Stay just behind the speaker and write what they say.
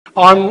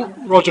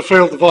I'm Roger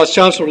Field, the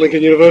Vice-Chancellor of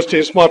Lincoln University.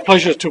 It's my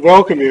pleasure to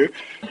welcome you.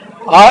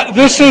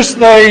 This is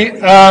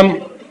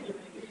the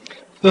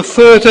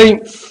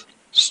 13th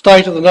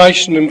State of the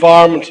Nation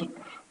Environment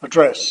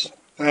Address,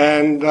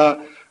 and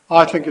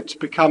I think it's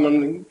become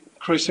an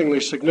increasingly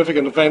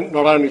significant event,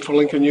 not only for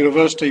Lincoln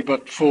University,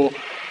 but for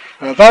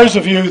those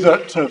of you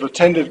that have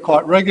attended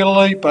quite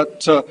regularly,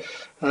 but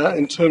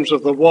in terms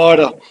of the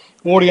wider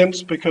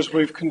audience, because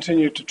we've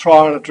continued to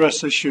try and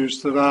address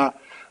issues that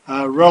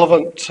are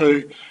relevant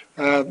to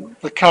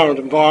the current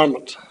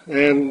environment.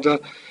 And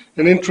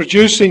in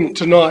introducing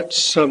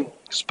tonight's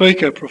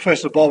speaker,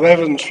 Professor Bob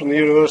Evans from the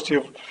University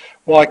of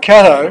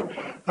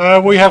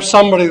Waikato, we have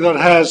somebody that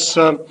has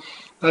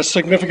a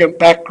significant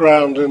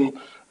background in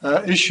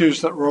issues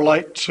that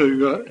relate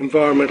to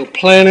environmental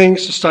planning,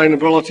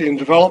 sustainability and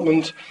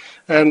development,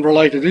 and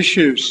related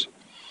issues.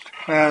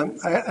 And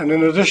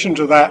in addition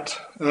to that,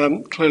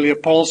 clearly a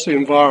policy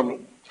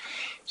environment.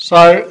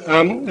 So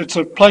it's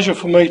a pleasure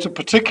for me to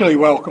particularly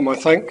welcome, I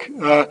think,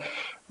 a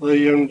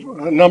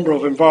number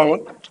of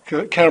Environment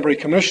Canterbury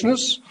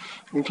Commissioners,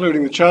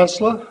 including the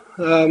Chancellor,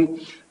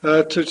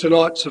 to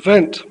tonight's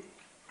event.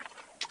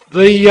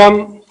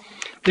 The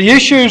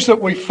issues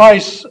that we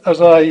face as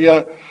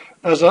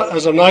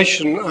a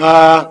nation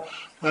are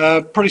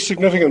pretty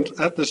significant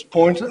at this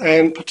point,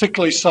 and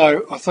particularly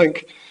so, I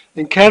think,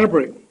 in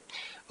Canterbury.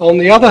 On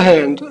the other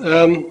hand,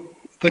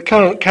 the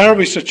current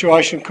Canterbury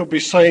situation could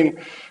be seen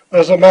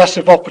as a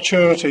massive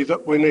opportunity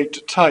that we need to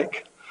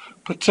take,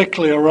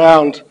 particularly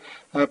around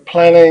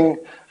planning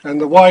and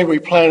the way we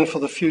plan for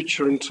the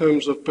future in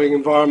terms of being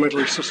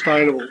environmentally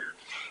sustainable.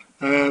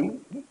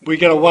 We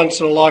get a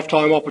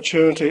once-in-a-lifetime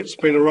opportunity. It's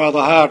been a rather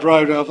hard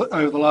road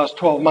over the last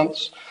 12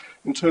 months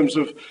in terms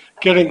of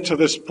getting to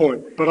this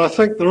point. But I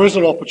think there is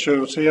an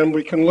opportunity, and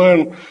we can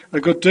learn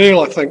a good deal,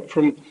 I think,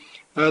 from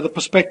the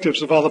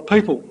perspectives of other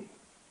people.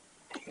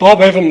 Bob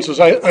Evans has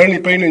only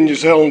been in New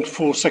Zealand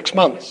for 6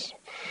 months.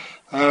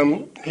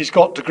 He's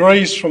got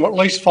degrees from at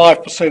least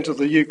 5% of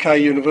the UK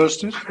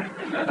universities,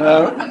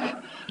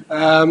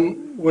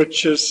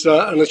 which is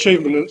an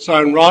achievement in its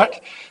own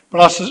right.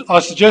 But I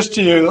suggest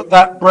to you that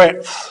that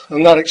breadth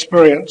and that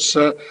experience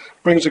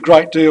brings a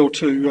great deal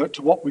to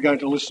what we're going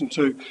to listen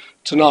to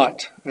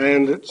tonight.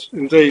 And it's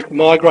indeed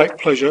my great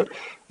pleasure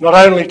not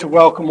only to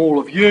welcome all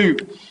of you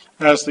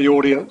as the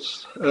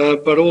audience,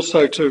 but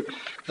also to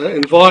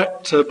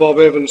invite Bob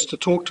Evans to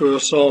talk to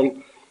us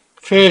on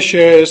fair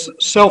shares,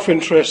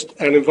 self-interest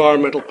and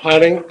environmental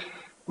planning.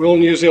 Will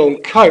New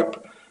Zealand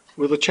cope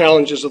with the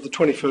challenges of the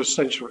 21st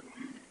century?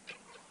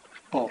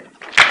 Bob.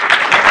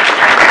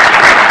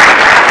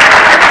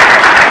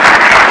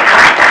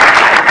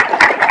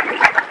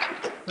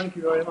 Thank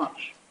you very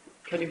much.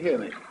 Can you hear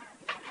me?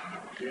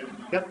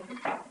 Yep.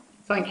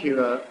 Thank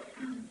you,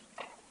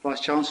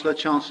 Vice-Chancellor,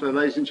 Chancellor,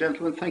 ladies and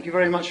gentlemen. Thank you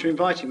very much for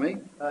inviting me.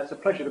 It's a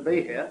pleasure to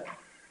be here.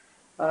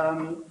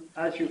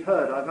 As you've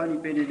heard, I've only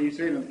been in New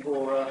Zealand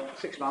for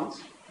 6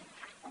 months,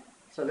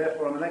 so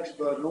therefore I'm an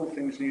expert in all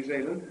things New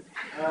Zealand.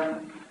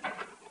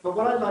 But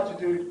what I'd like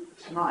to do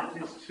tonight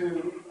is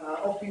to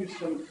offer you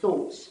some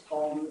thoughts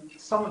on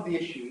some of the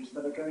issues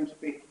that are going to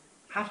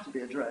have to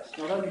be addressed,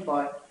 not only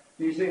by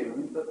New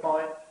Zealand, but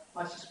by,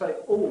 I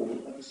suspect, all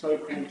of the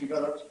so-called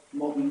developed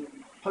modern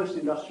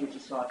post-industrial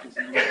societies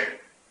in the world.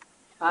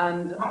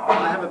 And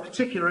I have a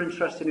particular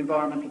interest in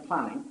environmental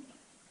planning.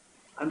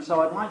 And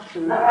so I'd like to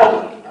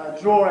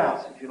draw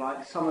out, if you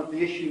like, some of the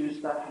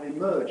issues that have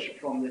emerged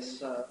from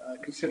this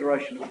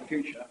consideration of the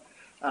future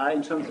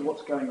in terms of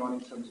what's going on in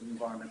terms of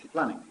environmental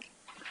planning.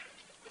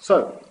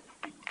 So,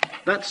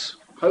 that's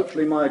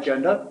hopefully my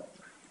agenda.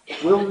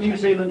 Will New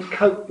Zealand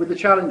cope with the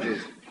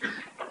challenges?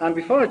 And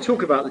before I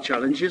talk about the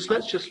challenges,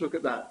 let's just look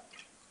at that.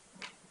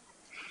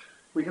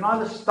 We can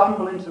either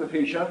stumble into the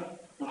future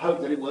and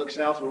hope that it works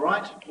out all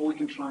right, or we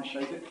can try and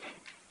shape it.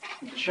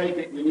 And to shape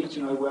it, we need to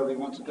know where we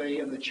want to be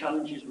and the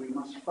challenges we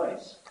must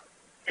face.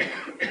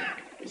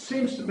 It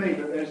seems to me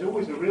that there's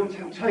always a real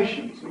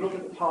temptation to look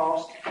at the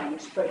past and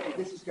expect that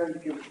this is going to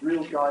give us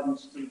real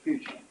guidance to the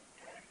future.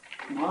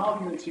 My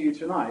argument to you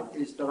tonight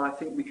is that I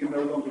think we can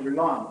no longer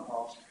rely on the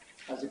past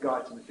as a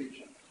guide to the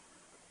future.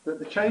 That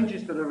the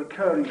changes that are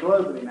occurring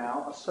globally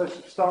now are so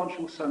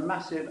substantial, so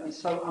massive and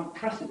so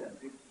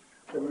unprecedented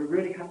that we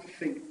really have to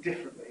think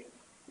differently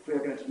if we are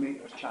going to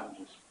meet those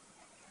challenges.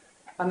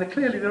 And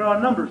clearly there are a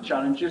number of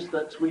challenges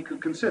that we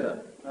could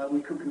consider. We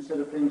could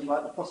consider things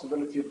like the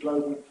possibility of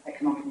global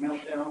economic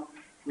meltdown.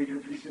 We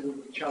could consider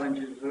the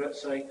challenges of,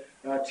 let's say,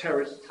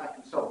 terrorist attack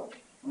and so on.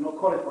 I'm not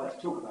qualified to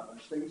talk about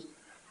those things,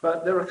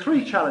 but there are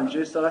 3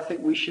 challenges that I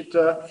think we should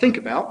think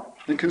about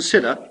and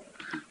consider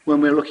when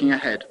we're looking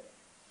ahead,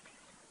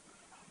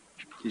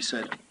 he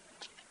said.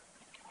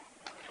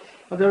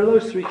 And there are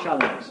those 3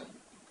 challenges.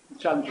 The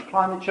challenge of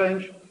climate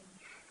change,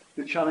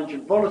 the challenge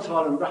of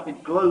volatile and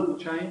rapid global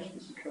change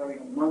that's occurring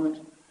at the moment,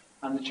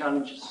 and the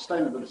challenge of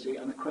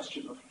sustainability and the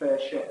question of fair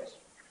shares.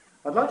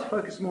 I'd like to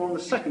focus more on the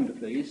second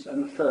of these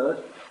and the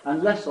third,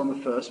 and less on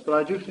the first, but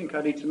I do think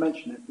I need to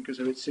mention it because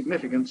of its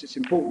significance, its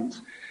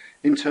importance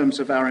in terms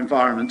of our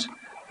environment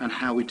and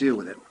how we deal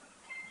with it.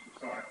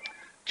 Sorry.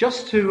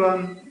 Just to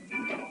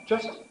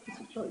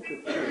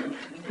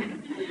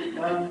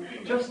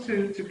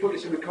put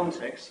this in the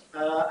context,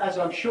 as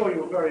I'm sure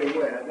you're very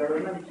aware, there are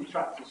many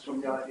detractors from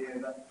the idea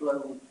that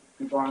global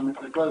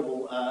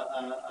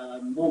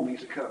warming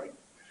is occurring.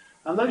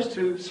 And those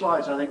two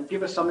slides, I think,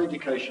 give us some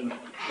indication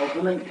of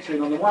the link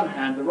between, on the one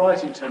hand, the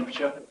rising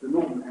temperature of the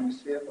northern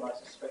hemisphere, but I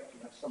suspect you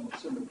have somewhat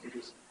similar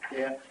figures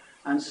here,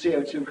 and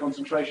CO2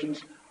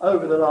 concentrations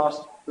over the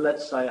last,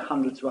 let's say,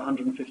 100 to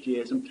 150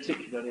 years, and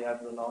particularly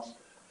over the last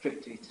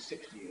 50 to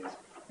 60 years.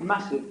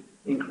 Massive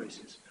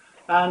increases.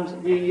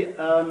 And the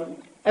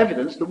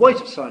evidence, the weight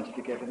of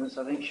scientific evidence,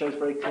 I think, shows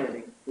very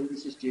clearly that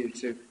this is due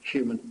to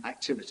human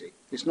activity.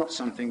 It's not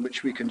something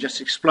which we can just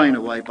explain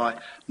away by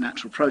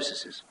natural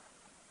processes.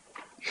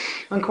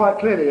 And quite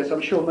clearly, as I'm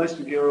sure most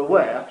of you are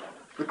aware,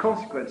 the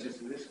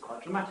consequences of this are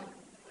quite dramatic.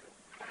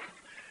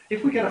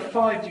 If we get a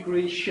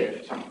 5-degree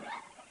shift,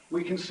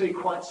 we can see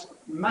quite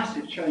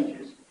massive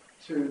changes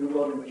to the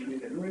world in which we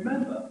live. And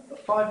remember, a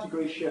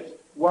 5-degree shift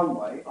one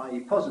way, i.e.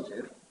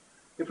 positive,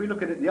 if we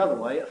look at it the other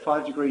way, a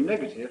 5-degree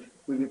negative,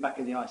 we'll be back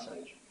in the Ice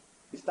Age.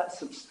 It's that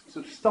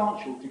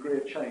substantial degree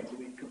of change that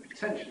we could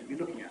potentially be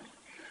looking at.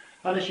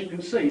 And as you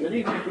can see, that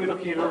even if we're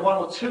looking at a 1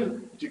 or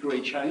 2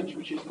 degree change,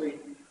 which is the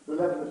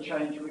level of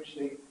change which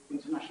the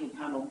International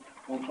Panel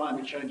on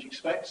Climate Change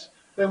expects,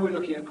 then we're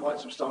looking at quite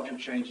substantial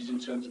changes in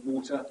terms of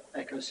water,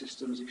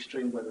 ecosystems,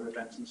 extreme weather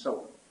events, and so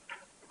on.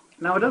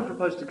 Now, I don't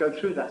propose to go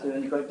through that in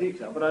any great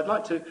detail, but I'd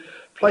like to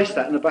place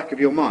that in the back of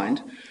your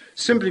mind,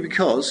 simply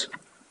because,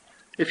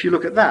 if you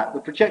look at that, the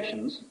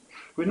projections,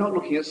 we're not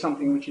looking at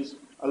something which is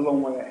a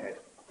long way ahead.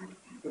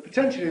 We're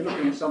potentially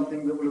looking at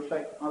something that will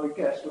affect, I would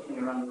guess, looking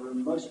around the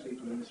room, most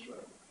people in this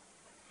room,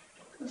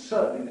 and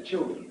certainly the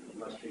children of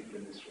most people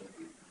in this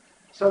room.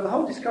 So the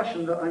whole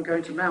discussion that I'm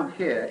going to mount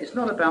here is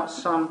not about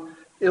some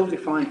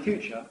ill-defined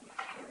future.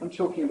 I'm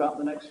talking about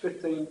the next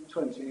 15,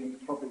 20,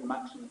 probably the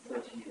maximum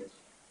 30 years.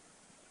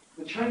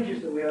 The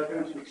changes that we are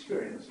going to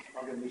experience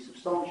are going to be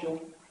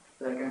substantial,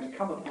 they're going to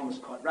come upon us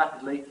quite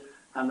rapidly,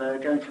 and they're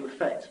going to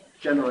affect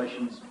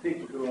generations of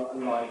people who are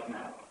alive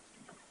now.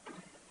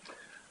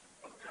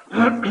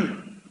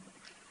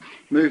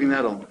 Moving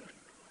that on.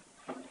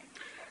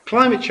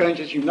 Climate change,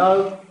 as you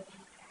know,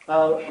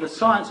 the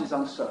science is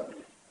uncertain.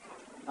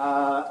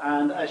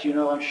 And as you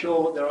know, I'm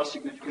sure there are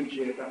significant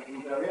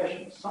geographical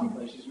variations. Some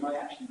places may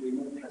actually be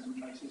more pleasant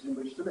places in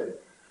which to live.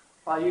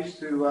 I used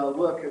to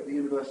work at the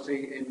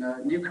university in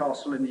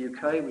Newcastle in the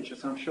UK, which,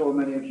 as I'm sure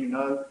many of you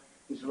know,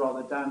 is a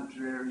rather damp,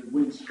 dreary,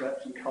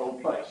 windswept and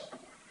cold place.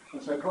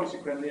 And so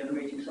consequently, in a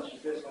meeting such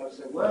as this, I would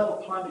say,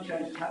 well, climate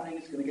change is happening,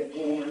 it's going to get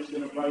warmer, it's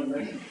going to rain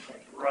less.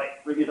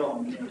 Right, bring it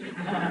on.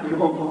 We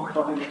want more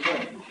climate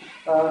change.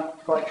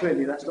 Quite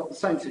clearly, that's not the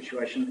same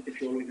situation if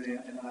you're living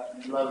in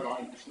a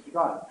low-lying Pacific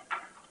island.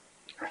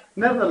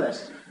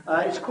 Nevertheless,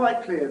 it's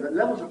quite clear that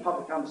levels of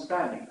public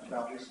understanding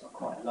about this are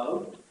quite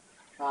low.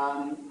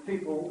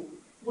 People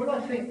would, I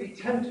think, be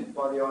tempted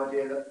by the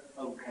idea that,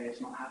 okay,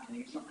 it's not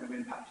happening, it's not going to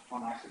impact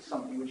upon us, it's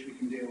something which we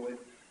can deal with.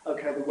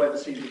 Okay, the weather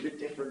seems a bit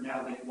different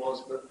now than it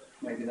was, but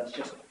maybe that's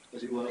just,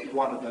 as it were,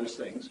 one of those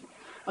things.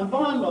 And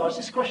by and large,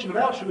 this question of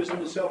altruism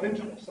and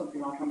self-interest,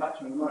 something I'll come back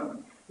to in a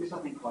moment, is, I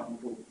think, quite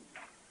important.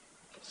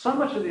 So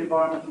much of the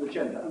environmental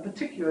agenda, and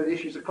particularly the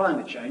issues of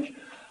climate change,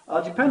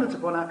 are dependent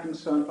upon our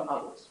concern for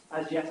others,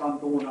 as yet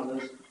unborn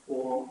others,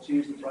 or, to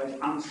use the phrase,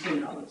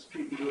 unseen others,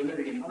 people who are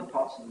living in other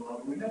parts of the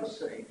world we never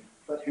see,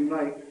 but who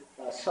may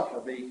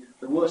suffer the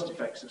worst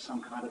effects of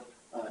some kind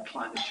of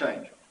climate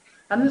change.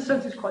 And in a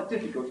sense, it's quite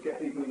difficult to get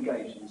people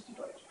engaged in this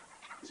debate.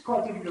 It's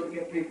quite difficult to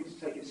get people to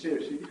take it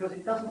seriously because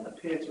it doesn't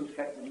appear to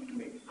affect them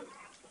immediately.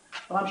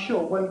 And I'm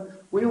sure when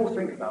we all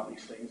think about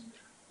these things,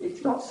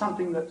 it's not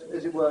something that,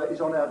 as it were,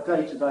 is on our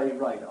day-to-day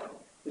radar.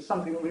 It's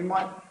something that we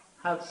might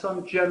have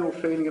some general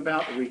feeling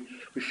about, that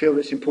we feel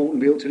it's important,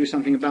 we ought to do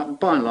something about, and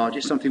by and large,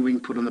 it's something we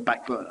can put on the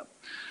back burner.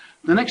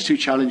 The next two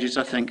challenges,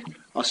 I think,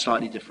 are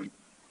slightly different.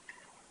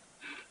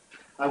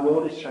 Our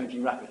world is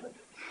changing rapidly.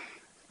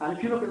 And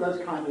if you look at those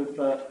kind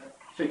of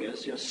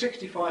figures,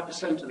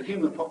 65% of the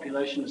human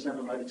population has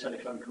never made a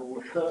telephone call,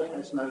 a third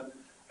has no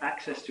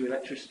access to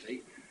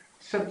electricity,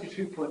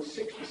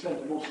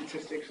 72.6% of all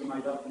statistics are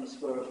made up on the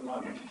spur of the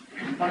moment.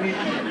 I mean,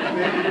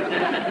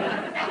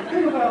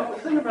 the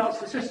thing about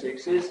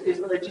statistics is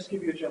that they just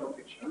give you a general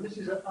picture, and this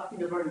is, I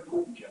think, a very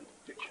important general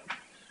picture.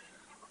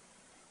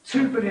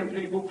 2 billion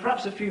people,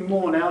 perhaps a few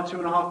more now,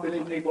 2.5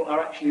 billion people are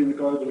actually in the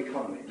global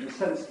economy, in the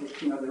sense that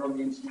they're on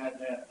the internet,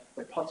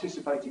 they're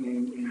participating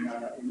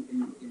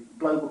in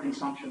global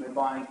consumption, they're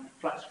buying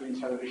flat-screen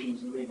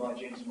televisions and Levi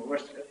jeans and all the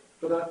rest of it.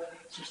 But a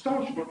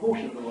substantial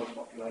proportion of the world's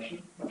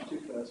population, perhaps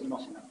 2/3, are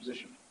not in that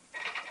position.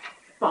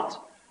 But,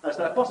 as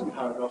that bottom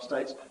paragraph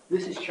states,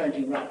 this is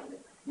changing rapidly,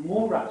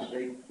 more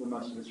rapidly than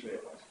most of us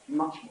realise,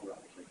 much more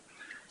rapidly.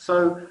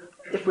 So,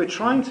 if we're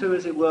trying to,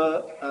 as it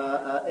were,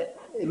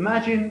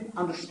 imagine,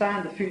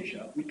 understand the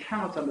future, we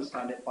cannot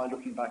understand it by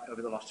looking back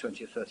over the last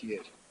 20 or 30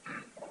 years.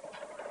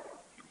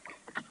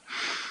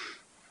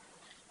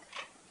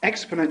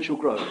 exponential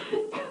growth.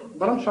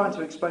 What I'm trying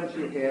to explain to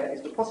you here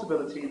is the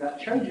possibility that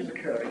change is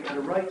occurring at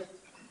a rate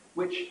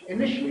which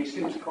initially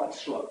seems quite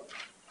slow.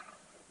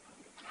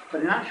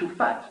 But in actual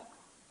fact,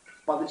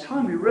 by the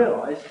time we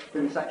realise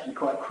that it's actually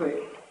quite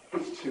quick,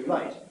 it's too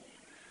late.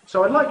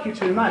 So I'd like you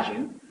to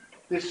imagine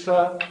this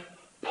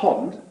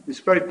pond, this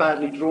very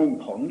badly drawn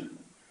pond,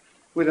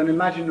 with an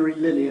imaginary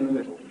lily in the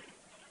middle.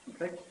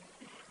 Okay?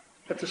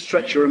 Have to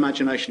stretch your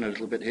imagination a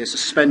little bit here,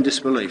 suspend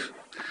disbelief.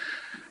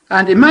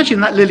 And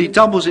imagine that lily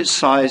doubles its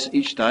size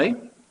each day,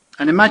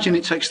 and imagine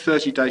it takes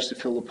 30 days to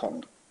fill the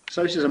pond.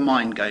 So this is a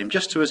mind game,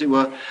 just to, as it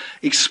were,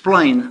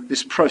 explain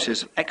this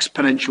process of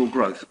exponential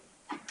growth.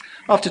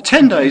 After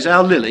 10 days,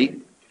 our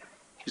lily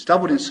is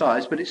doubled in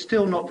size, but it's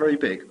still not very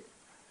big.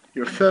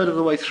 You're a third of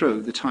the way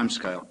through the time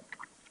scale.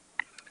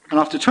 And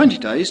after 20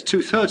 days,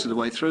 2/3 of the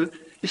way through,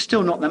 it's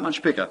still not that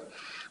much bigger.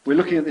 We're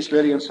looking at this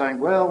lily and saying,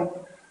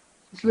 well,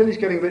 this lily's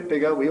getting a bit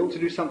bigger, we ought to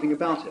do something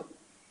about it.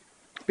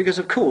 Because,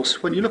 of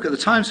course, when you look at the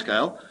time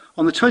scale,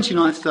 on the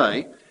 29th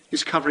day,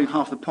 it's covering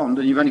half the pond,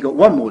 and you've only got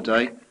one more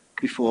day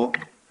before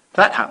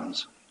that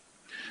happens.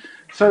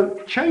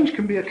 So change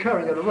can be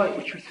occurring at a rate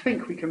which we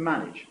think we can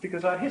manage,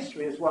 because our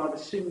history is one of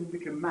assuming we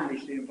can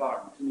manage the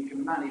environment and we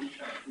can manage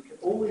change. We can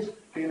always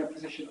be in a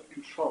position of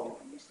control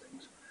on these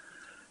things.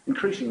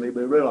 Increasingly,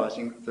 we're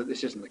realising that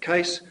this isn't the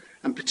case,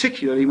 and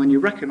particularly when you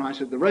recognise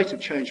that the rate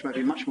of change may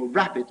be much more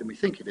rapid than we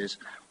think it is,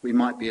 we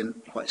might be in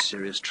quite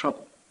serious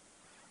trouble.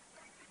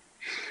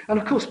 And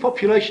of course,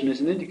 population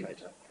is an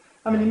indicator.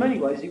 I mean, in many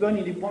ways, you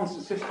only need one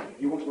statistic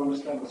if you want to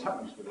understand what's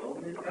happening to the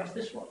world, and that's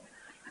this one.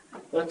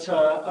 That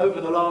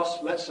over the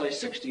last, let's say,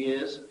 60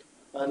 years,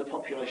 the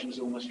population has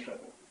almost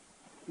trebled.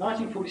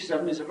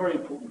 1947 is a very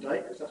important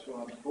date, because that's when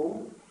I was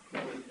born.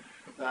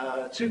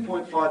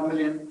 2.5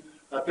 billion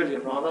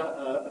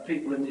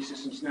people in these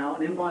systems now,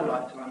 and in my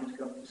lifetime it's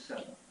gone to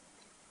 7.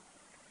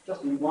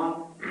 Just in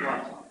one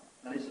lifetime.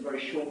 And it's a very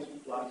short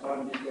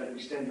lifetime, and it's going to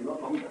extend a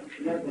lot longer.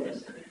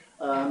 Nevertheless,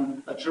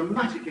 a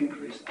dramatic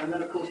increase. And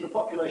then, of course, the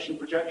population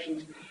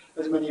projections,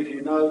 as many of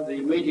you know,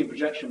 the median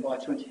projection by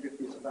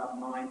 2050 is about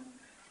 9.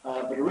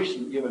 But a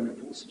recent UN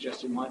report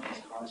suggests it might be as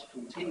high as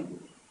 14.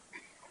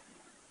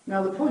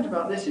 Now, the point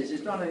about this is,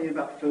 it's not only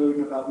about food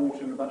and about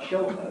water and about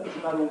shelter, it's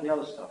about all the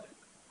other stuff.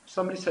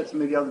 Somebody said to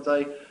me the other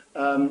day,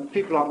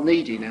 people aren't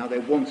needy now,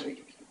 they're wanting.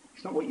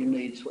 It's not what you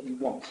need, it's what you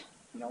want.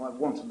 You know, I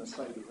want a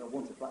Mercedes, I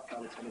want a black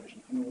colour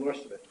television, and all the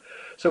rest of it.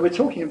 So we're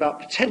talking about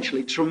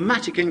potentially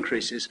dramatic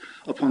increases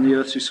upon the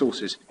Earth's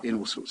resources in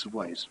all sorts of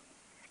ways.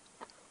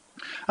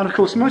 And of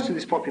course, most of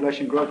this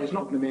population growth is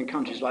not going to be in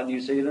countries like New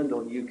Zealand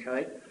or the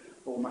UK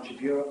or much of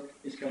Europe.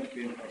 It's going to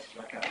be in places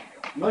like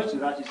Africa. Most of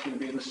that is going to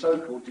be in the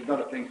so-called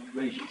developing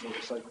regions, or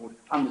the so-called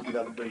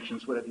underdeveloped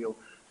regions, whatever your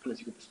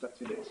political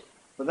perspective is.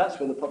 But that's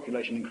where the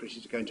population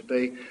increases are going to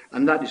be,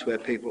 and that is where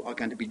people are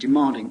going to be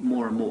demanding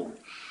more and more,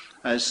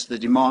 as the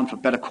demand for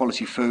better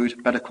quality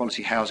food, better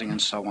quality housing,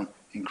 and so on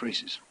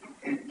increases.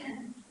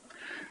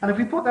 And if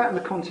we put that in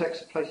the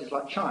context of places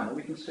like China,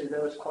 we can see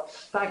there is quite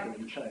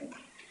staggering change.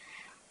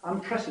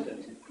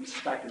 Unprecedented and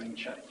staggering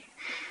change.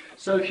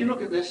 So if you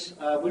look at this,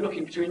 we're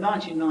looking between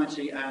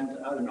 1990 and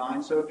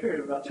 2009, so a period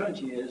of about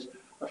 20 years,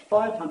 a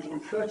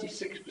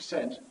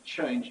 536%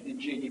 change in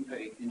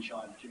GDP in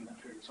China during that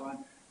period of time.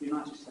 The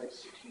United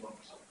States, 61%.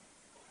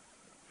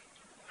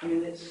 I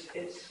mean,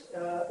 it's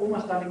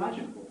almost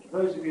unimaginable.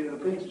 Those of you that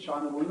have been to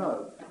China will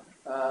know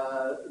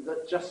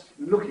that just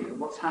looking at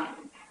what's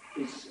happening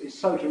is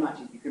so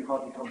dramatic you can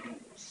hardly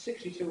comprehend it.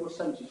 62 or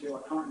 72,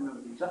 I can't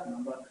remember the exact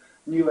number,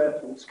 new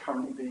airports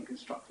currently being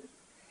constructed.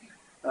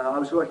 I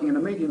was working in a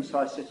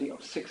medium-sized city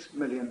of 6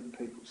 million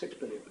people. 6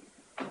 billion.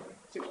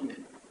 6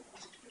 million.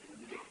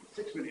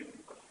 6 million.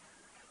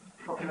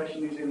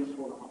 Population New Zealand's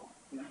 4.5.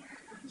 Yeah?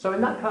 So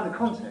in that kind of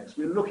context,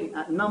 we're looking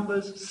at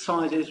numbers,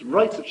 sizes,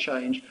 rates of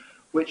change,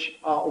 which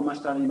are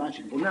almost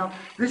unimaginable. Now,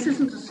 this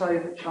isn't to say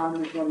that China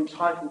is not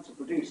entitled to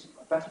produce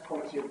a better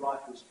quality of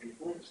life for its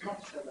people. It's not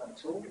to say that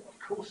at all. Of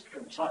course,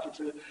 they're entitled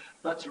to it,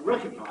 but to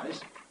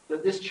recognise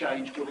that this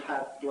change will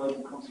have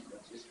global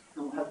consequences,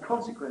 and will have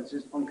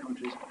consequences on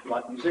countries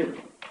like New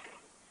Zealand.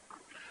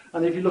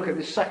 And if you look at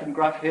this second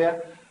graph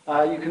here,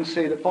 you can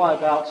see that by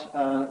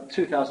about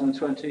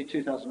 2020,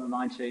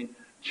 2019,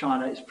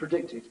 China is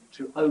predicted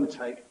to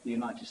overtake the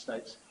United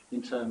States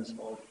in terms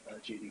of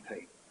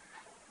GDP.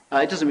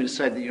 It doesn't mean to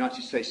say that the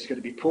United States is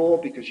going to be poor,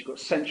 because you've got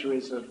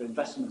centuries of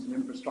investment in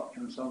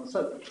infrastructure and so on and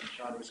so forth.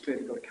 China has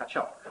clearly got to catch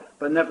up.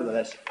 But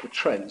nevertheless, the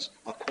trends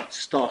are quite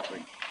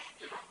startling.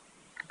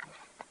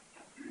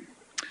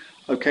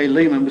 Okay,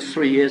 Lehman was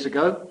 3 years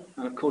ago,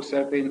 and of course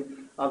there have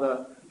been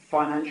other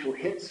financial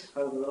hits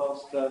over the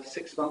last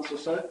 6 months or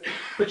so.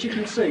 But you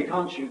can see,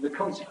 can't you, the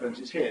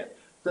consequences here.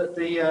 That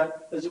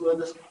as it were,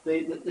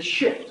 the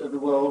shift of the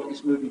world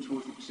is moving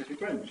towards the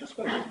Pacific Rim, which I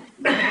suppose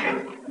is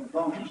an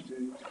advantage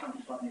to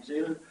countries like New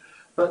Zealand.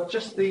 But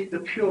just the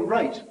pure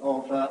rate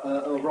of,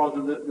 or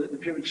rather the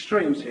pure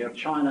extremes here of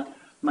China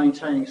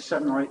maintaining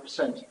 7 or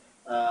 8%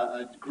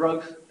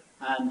 growth,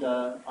 and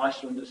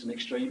Iceland is an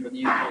extreme, but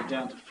the UK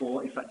down to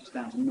 4. In fact, it's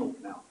down to 0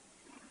 now.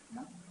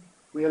 Yeah?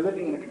 We are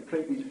living in a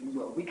completely different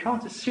world. We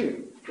can't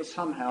assume that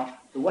somehow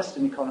the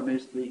Western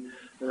economies, the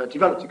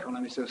developed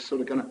economies, are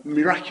sort of going to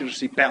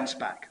miraculously bounce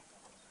back.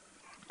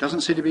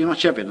 Doesn't seem to be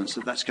much evidence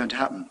that that's going to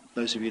happen,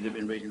 those of you that have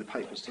been reading the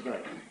papers today.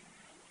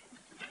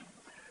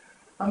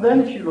 And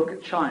then if you look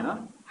at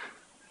China,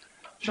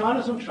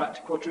 China's on track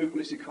to quadruple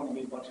its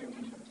economy by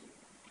 2020.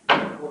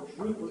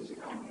 Quadruple its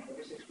economy.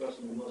 The 6th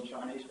person in the world,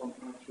 Chinese,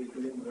 1.3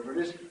 billion, whatever it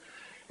is.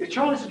 If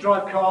China's to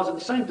drive cars at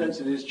the same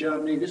density as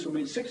Germany, this will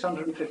mean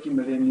 650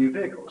 million new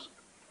vehicles.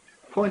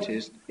 The point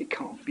is, it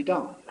can't be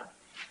done.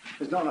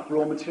 There's not enough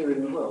raw material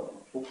in the world.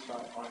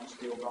 Bauxite, iron,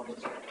 steel, rubber,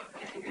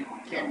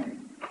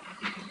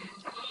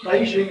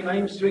 Beijing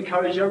aims to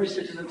encourage every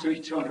citizen to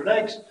eat 200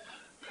 eggs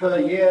per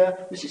year.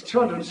 This is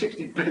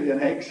 260 billion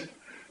eggs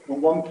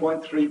and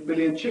 1.3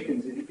 billion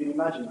chickens, if you can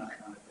imagine that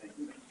kind of thing.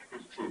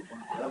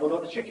 Have a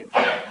lot of chickens.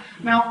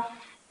 Now,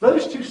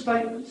 those two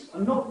statements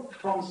are not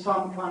from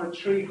some kind of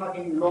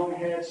tree-hugging,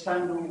 long-haired,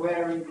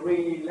 sandal-wearing,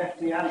 greeny,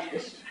 lefty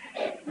anarchist.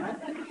 Right?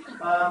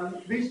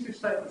 These two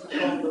statements are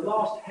from the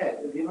last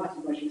head of the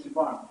United Nations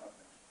Environment Program.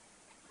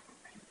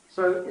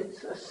 So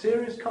it's a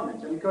serious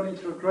comment, and he got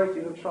into a great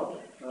deal of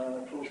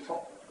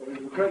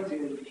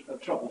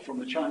trouble from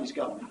the Chinese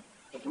government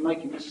for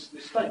making this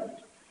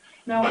statement.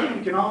 Now, I think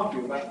we can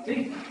argue about the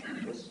details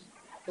of this,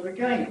 but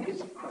again,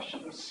 it's a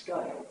question of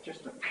scale,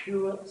 just the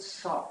pure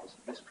size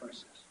of this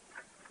process.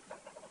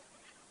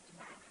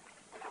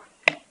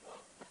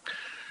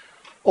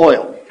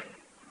 Oil.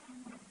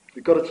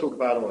 We've got to talk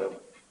about oil.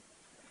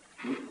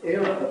 The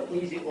era of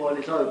easy oil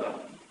is over,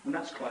 and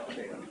that's quite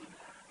clear.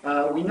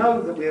 We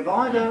know that we have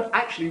either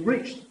actually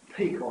reached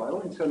peak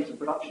oil in terms of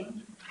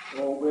production,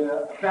 or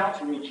we're about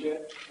to reach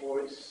it,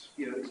 or it's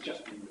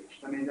just been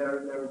reached. I mean,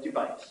 there are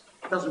debates.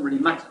 It doesn't really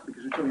matter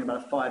because we're talking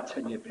about a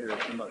 5-10 year period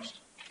at the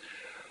most.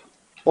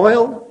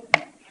 Oil,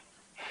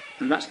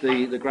 and that's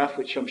the graph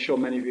which I'm sure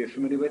many of you are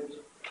familiar with.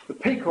 The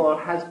peak oil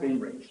has been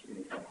reached in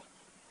effect.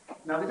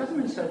 Now, it doesn't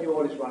mean to say the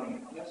oil is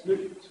running out.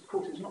 Absolutely, of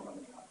course, it's not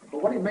running out.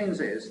 But what it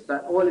means is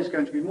that oil is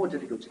going to be more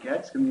difficult to get.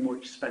 It's going to be more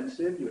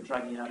expensive. You're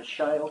dragging out of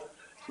shale.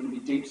 It's going to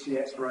be deep sea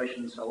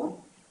exploration and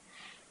so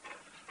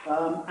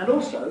on. And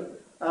also,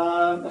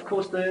 of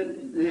course,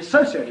 the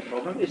associated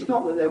problem is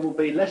not that there will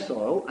be less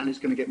oil and it's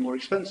going to get more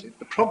expensive.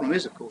 The problem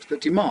is, of course,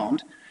 that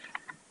demand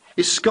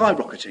is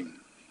skyrocketing.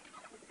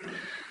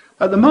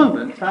 At the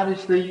moment, that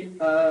is the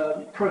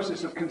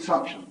process of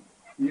consumption.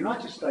 The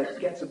United States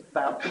gets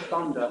about just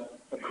under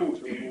a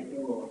quarter of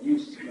all oil,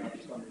 uses about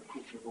just under a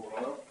quarter of all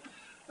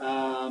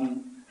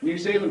oil. New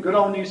Zealand, good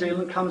old New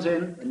Zealand, comes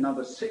in at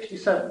number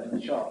 67 in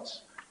the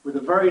charts with a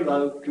very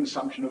low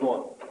consumption of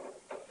oil.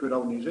 Good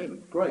old New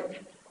Zealand,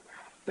 great.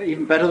 But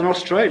even better than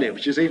Australia,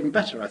 which is even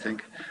better, I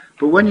think.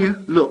 But when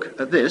you look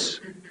at this,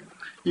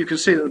 you can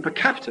see that the per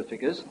capita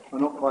figures are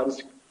not quite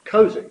as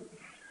cosy,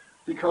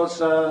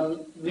 because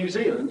New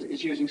Zealand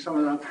is using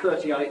somewhere around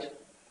 38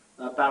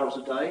 barrels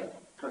a day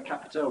per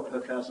capita or per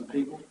 1,000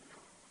 people.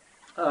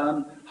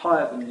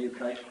 Higher than the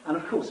UK, and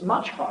of course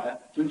much higher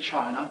than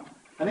China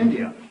and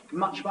India.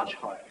 Much, much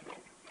higher.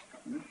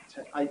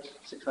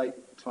 6-8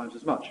 times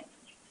as much.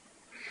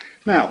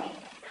 Now,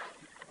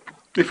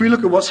 if we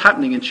look at what's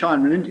happening in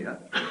China and India,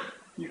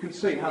 you can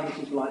see how this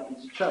is likely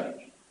to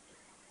change.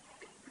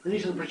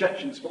 These are the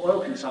projections for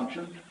oil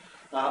consumption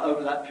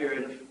over that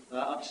period of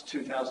up to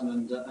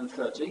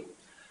 2030.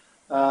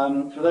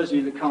 For those of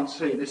you that can't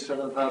see, this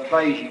sort of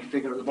beige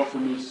figure at the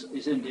bottom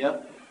is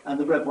India, and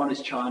the red one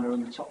is China,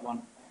 and the top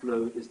one,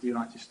 blue, is the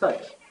United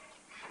States.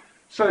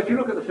 So if you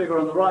look at the figure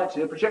on the right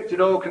here, projected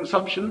oil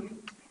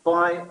consumption,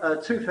 by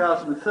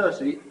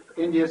 2030,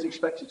 India is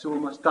expected to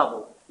almost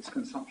double its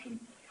consumption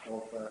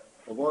of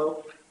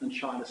oil, and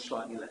China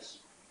slightly less.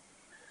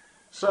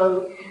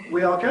 So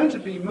we are going to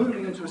be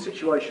moving into a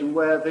situation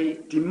where the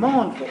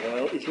demand for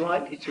oil is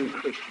likely to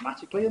increase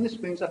dramatically, and this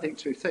means, I think,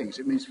 two things.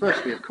 It means,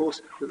 firstly, of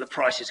course, that the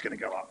price is going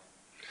to go up.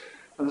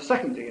 And the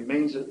second thing, it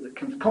means that the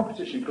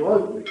competition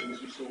globally for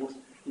this resource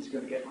is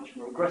going to get much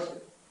more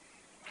aggressive.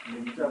 I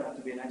mean, you don't have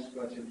to be an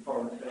expert in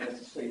foreign affairs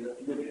to see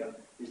that Libya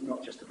is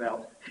not just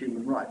about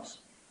human rights.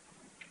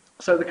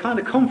 So the kind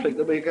of conflict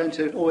that we're going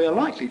to, or we are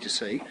likely to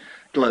see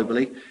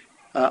globally,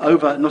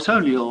 over not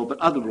only oil but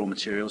other raw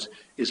materials,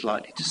 is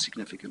likely to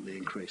significantly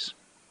increase.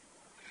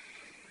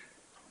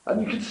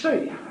 And you can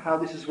see how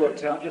this has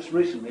worked out just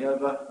recently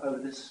over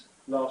this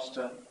last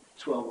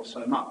 12 or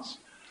so months.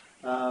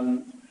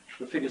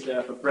 The figures there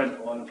are for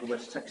Brent oil and for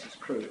West Texas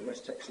crude, or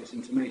West Texas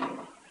Intermediate.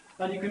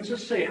 And you can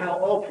just see how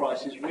oil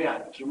prices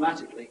react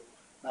dramatically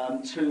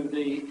to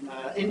the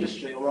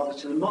industry, or rather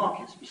to the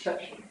market's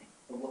perception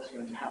of what's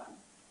going to happen.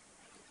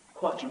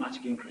 Quite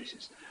dramatic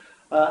increases.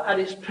 At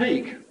its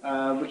peak,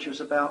 which was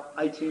about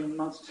 18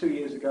 months, 2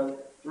 years ago,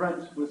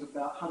 Brent was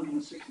about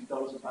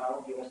 $160 a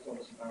barrel, US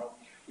dollars a barrel.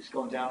 It's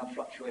gone down and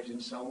fluctuated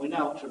and so on. We're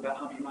now up to about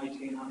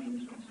 118,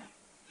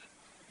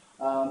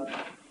 120.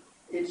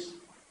 It's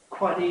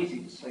quite easy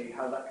to see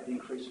how that could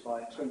increase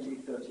by 20,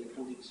 30,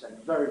 or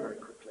 40% very, very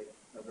quickly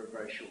over a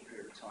very short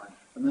period of time.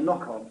 And the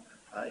knock-on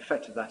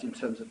effect of that in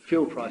terms of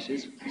fuel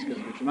prices is going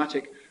to be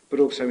dramatic, but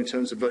also in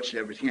terms of virtually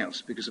everything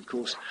else, because of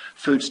course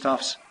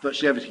foodstuffs,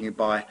 virtually everything you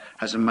buy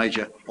has a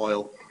major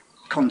oil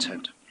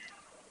content.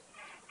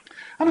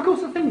 And of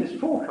course the thing is,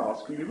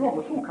 forecasts can be wrong.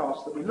 The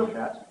forecasts that we look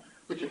at,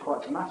 which are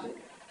quite dramatic,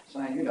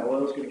 saying, you know,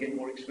 oil's going to get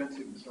more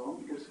expensive and so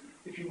on, because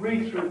if you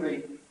read through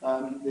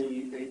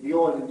the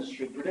oil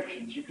industry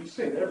predictions, you can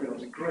see that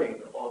everyone's agreeing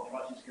that oil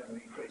prices are going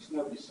to increase.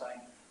 Nobody's saying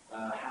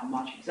how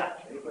much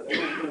exactly, but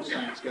they're all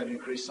saying it's going to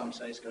increase. Some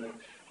say it's going to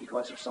be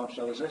quite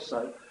substantial, others less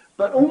so.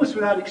 But almost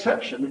without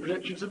exception, the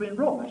predictions have been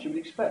wrong, as you would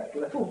expect,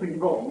 but they've all been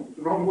wrong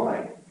the wrong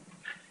way.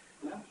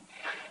 Yeah?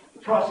 The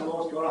price of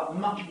oil's gone up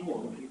much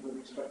more than people would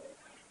expect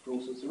for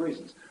all sorts of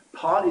reasons.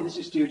 Partly this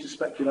is due to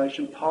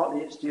speculation,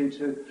 partly it's due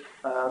to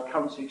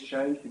currency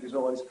exchange, because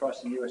oil is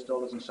priced in US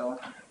dollars and so on.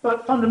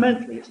 But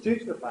fundamentally, it's due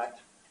to the fact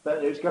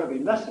that there's going to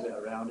be less of it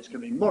around, it's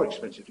going to be more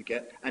expensive to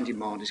get, and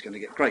demand is going to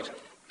get greater.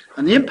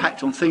 And the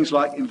impact on things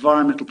like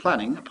environmental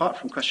planning, apart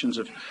from questions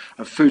of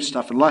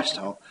foodstuff and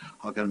lifestyle,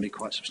 are going to be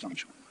quite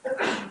substantial.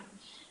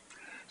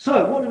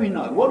 So, what do we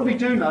know? What we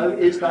do know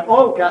is that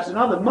oil, gas, and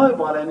other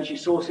mobile energy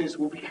sources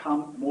will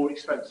become more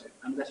expensive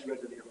and less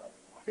readily available.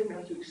 I think we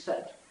have to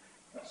accept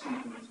that's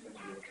something that's going to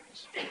be the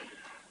case.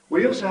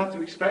 We also have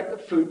to expect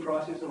that food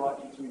prices are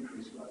likely to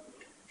increase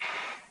globally.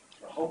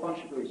 For a whole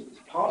bunch of reasons.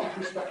 Partly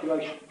through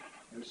speculation.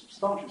 There is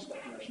substantial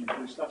speculation in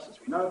foodstuffs, as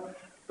we know,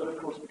 but of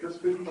course, because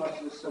food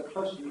prices are so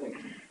closely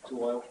linked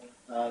to oil,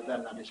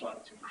 then that is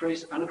likely to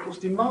increase. And of course,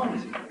 demand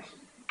is increasing.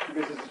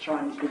 Because as the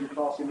Chinese middle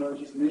class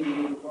emerges and the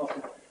Indian middle class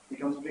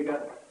becomes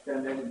bigger,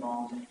 then their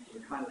demand for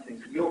the kind of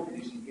things that you're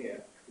producing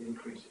here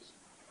increases.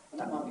 And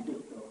that might be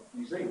good for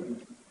New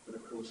Zealand, but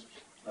of course,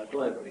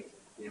 globally,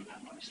 the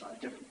impact might be slightly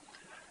different.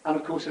 And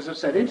of course, as I've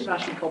said,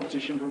 international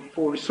competition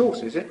for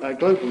resources,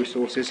 global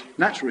resources,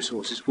 natural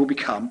resources, will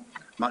become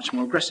much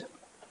more aggressive.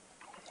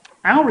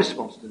 Our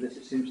response to this,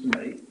 it seems to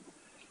me,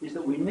 is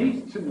that we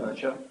need to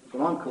nurture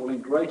what I'm calling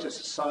greater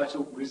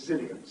societal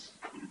resilience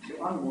to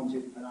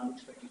unwanted and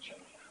unexpected change.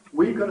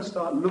 We've got to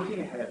start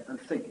looking ahead and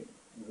thinking,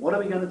 what are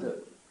we going to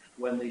do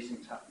when these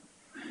things happen?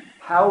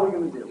 How are we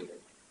going to deal with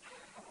it?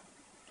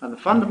 And the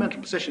fundamental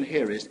position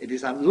here is, it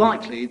is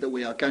unlikely that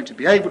we are going to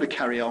be able to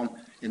carry on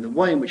in the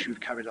way in which we've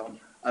carried on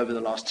over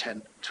the last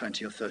 10,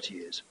 20 or 30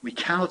 years. We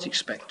cannot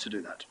expect to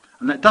do that.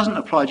 And that doesn't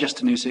apply just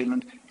to New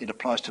Zealand, it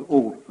applies to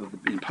all of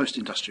the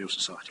post-industrial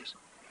societies.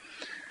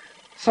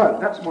 So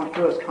that's my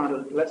first kind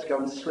of let's go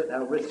and slit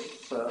our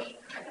wrists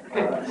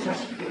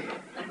assessment.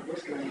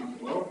 What's going on in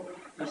the world?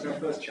 That's our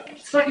first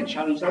challenge. The second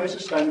challenge, though, is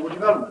sustainable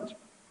development.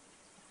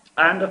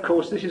 And of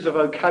course, this is a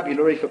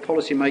vocabulary for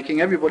policy making.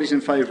 Everybody's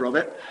in favour of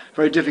it.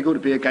 Very difficult to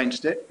be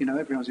against it. You know,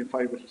 everyone's in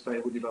favour of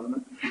sustainable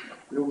development.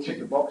 We all tick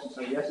the box and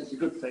say, yes, it's a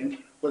good thing.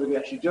 Whether we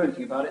actually do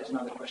anything about it is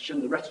another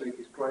question. The rhetoric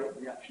is great,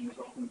 the action is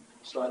often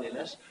slightly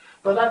less.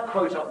 But that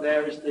quote up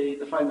there is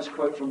the famous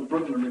quote from the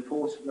Brundtland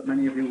Report that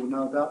many of you will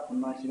know about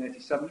from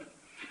 1987.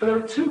 But there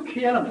are two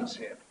key elements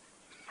here.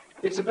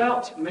 It's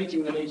about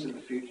meeting the needs of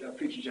the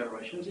future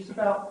generations. It's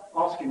about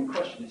asking the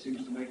question, it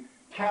seems to me,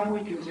 can we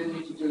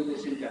continue to do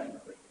this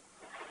indefinitely?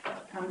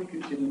 Can we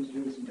continue to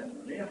do this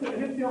indefinitely? If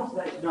the answer to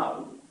that is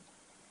no,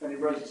 then it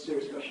raises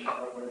serious questions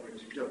about whatever it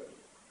is we're doing.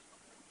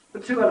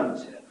 But two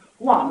elements here.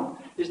 One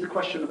is the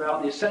question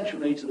about the essential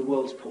needs of the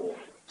world's poor,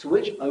 to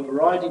which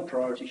overriding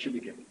priority should be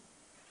given.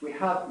 We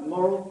have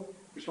moral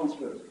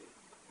responsibility.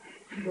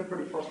 We're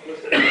pretty prosperous,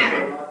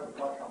 we're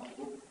quite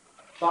comfortable,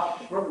 but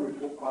the Brundtland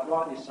Report quite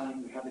rightly is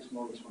saying we have this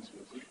moral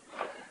responsibility.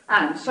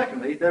 And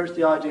secondly, there is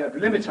the idea of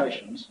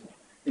limitations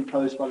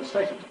imposed by the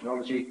state of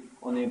technology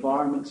on the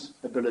environment's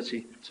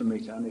ability to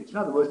meet our needs. In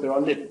other words, there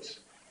are limits.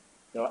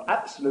 There are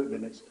absolute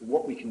limits to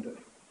what we can do.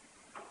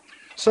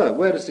 So,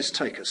 where does this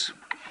take us?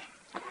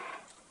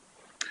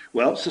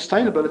 Well,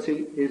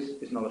 sustainability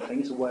is not a thing,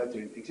 it's a way of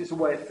doing things, it's a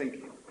way of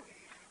thinking.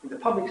 In the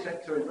public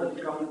sector, in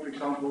local government, for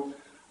example,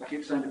 I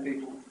keep saying to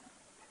people,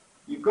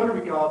 you've got to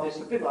regard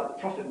this a bit like the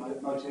profit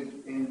motive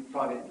in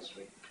private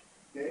industry.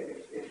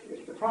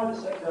 If the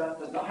private sector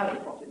does not have a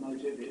profit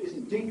motive, it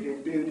isn't deeply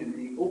imbued in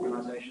the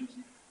organisations,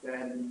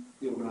 then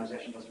the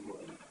organisation doesn't work.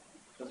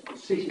 It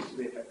ceases to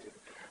be effective.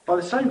 By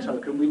the same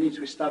token, we need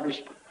to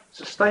establish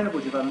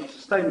sustainable development,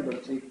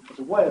 sustainability as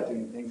a way of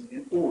doing things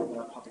in all of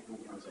our public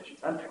organisations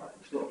and private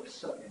as well, but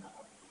certainly in our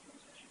public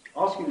organisations.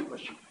 Asking the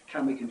question,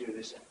 can we do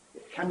this?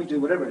 Can we do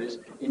whatever it is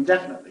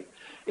indefinitely?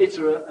 It's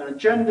an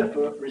agenda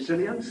for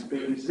resilience,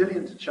 being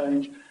resilient to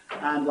change,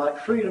 and like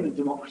freedom and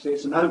democracy,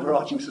 it's an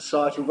overarching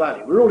societal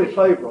value. We're all in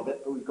favour of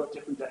it, but we've got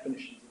different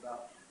definitions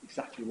about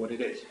exactly what it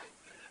is.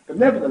 But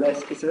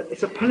nevertheless,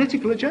 it's a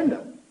political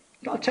agenda.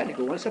 Not a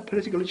technical one, it's a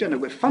political agenda.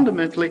 We're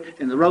fundamentally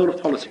in the role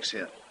of politics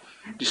here,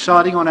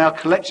 deciding on our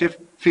collective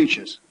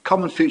futures,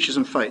 common futures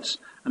and fates,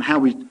 and how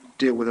we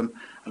deal with them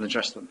and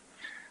address them.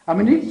 And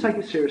we need to take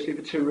it seriously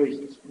for two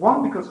reasons.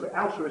 One, because we're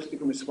altruistic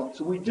and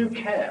responsible. We do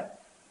care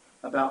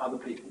about other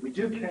people. We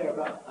do care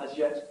about, as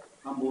yet,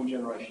 unborn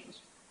generations.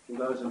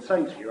 Although, as I'm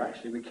saying to you,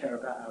 actually, we care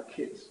about our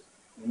kids.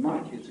 And my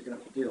kids are going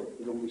to have to deal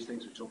with all these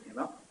things we're talking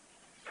about.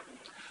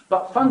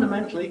 But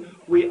fundamentally,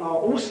 we are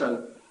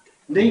also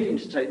needing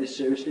to take this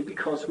seriously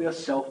because we are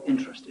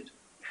self-interested.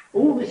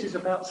 All this is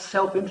about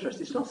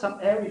self-interest. It's not some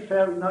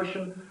airy-fairy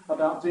notion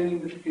about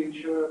dealing with the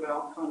future,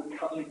 about kind of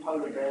cuddling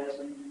polar bears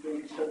and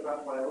doing stuff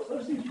about whales.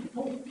 Those things are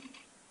important.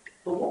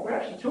 But what we're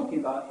actually talking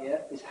about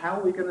here is how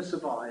we're going to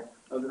survive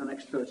over the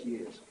next 30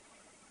 years.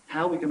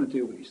 How are we going to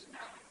deal with these things?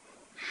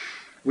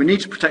 We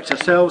need to protect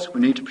ourselves, we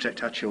need to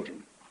protect our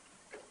children.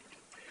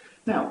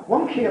 Now,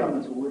 one key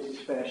element of all this is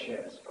fair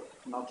shares.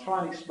 And I'll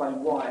try and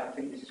explain why I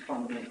think this is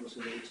fundamental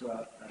to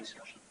our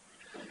discussion.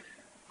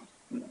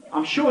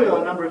 I'm sure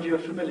a number of you are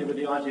familiar with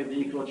the idea of the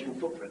ecological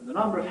footprint. The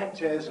number of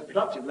hectares of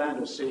productive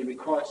land or sea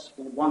required to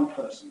support one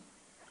person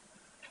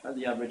at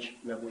the average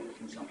level of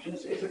consumption.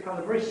 It's a kind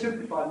of very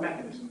simplified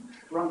mechanism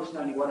for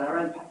understanding what our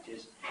impact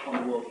is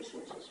on the world's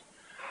resources.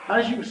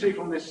 As you can see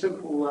from this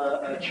simple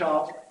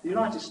chart, the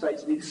United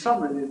States needs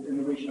somewhere in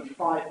the region of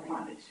 5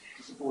 planets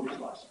to support its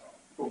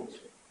lifestyle.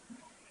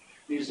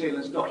 New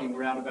Zealand's knocking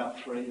around about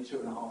 3,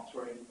 2.5,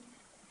 3.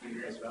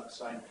 That's about the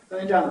same.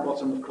 Then down the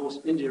bottom, of course,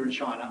 India and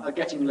China are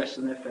getting less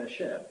than their fair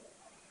share.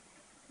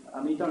 I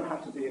mean, you don't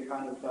have to be a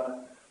kind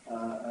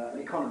of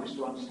economist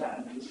to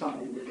understand that some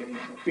people are getting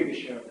a bigger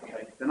share of the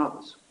cake than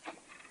others.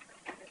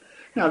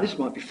 Now, this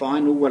might be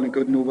fine, all well and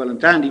good and all well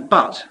and dandy,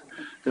 but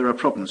there are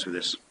problems with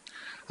this.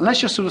 And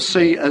let's just sort of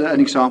see an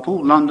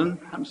example. London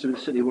happens to be the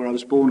city where I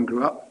was born and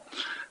grew up.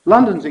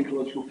 London's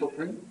ecological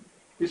footprint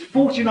is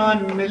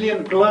 49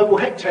 million global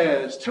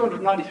hectares,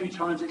 293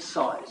 times its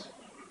size.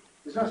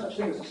 There's no such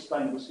thing as a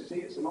sustainable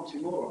city. It's an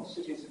oxymoron.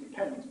 Cities are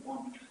dependent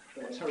upon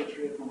their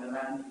territory, upon their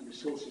land, the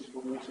resources for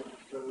water,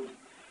 food,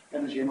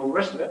 energy, and all the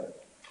rest of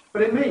it.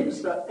 But it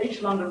means that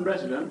each London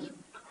resident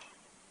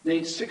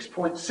needs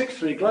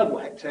 6.63 global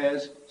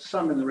hectares,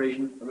 some in the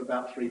region of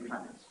about 3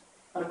 planets.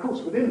 And of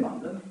course, within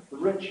London, the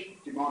rich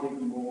demand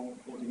even more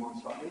or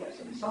demand slightly less.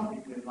 I mean, some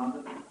people in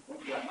London, for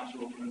that matter,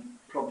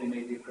 probably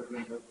need the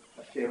equivalent of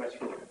a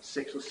theoretical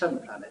 6 or 7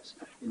 planets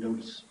in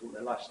order to support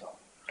their lifestyle.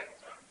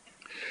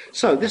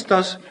 So this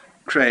does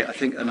create, I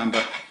think, a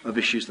number of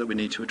issues that we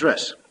need to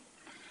address.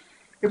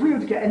 If we were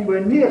to get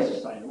anywhere near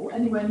sustainable,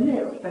 anywhere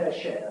near a fair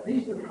share,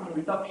 these are the kind of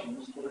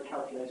reductions that are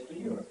calculated for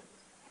Europe.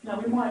 Now,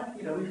 we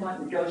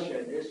might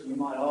negotiate this, we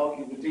might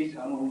argue the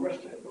detail and all the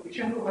rest of it, but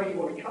whichever way you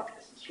want to cut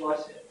this and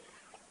slice it,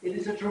 it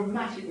is a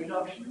dramatic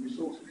reduction in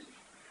resources.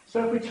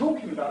 So if we're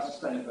talking about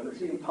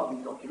sustainability in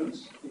public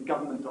documents, in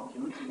government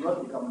documents, in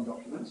local government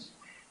documents,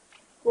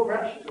 what we're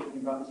actually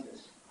talking about is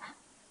this.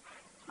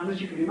 And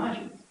as you can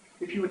imagine,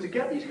 if you were to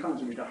get these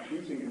kinds of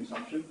reductions in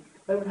consumption,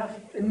 they would have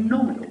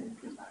phenomenal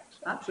impact,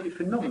 absolutely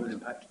phenomenal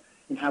impact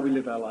in how we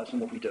live our lives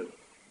and what we do.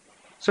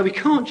 So we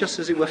can't just,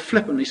 as it were,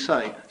 flippantly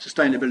say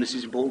sustainability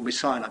is important, we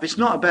sign up. It's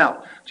not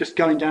about just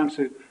going down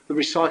to the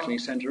recycling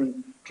centre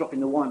and dropping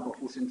the wine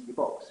bottles into the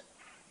box.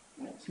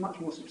 It's much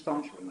more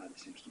substantial than that, it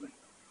seems to me.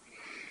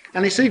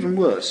 And it's even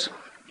worse.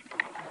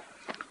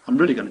 I'm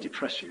really going to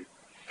depress you.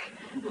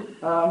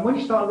 When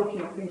you start looking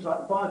at things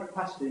like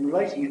biocapacity and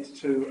relating it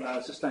to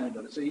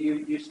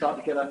sustainability, you start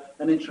to get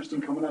an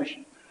interesting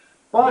combination.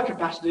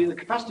 Biocapacity, the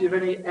capacity of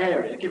any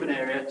area, given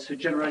area, to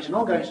generate an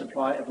ongoing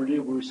supply of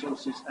renewable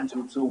resources and to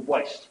absorb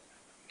waste.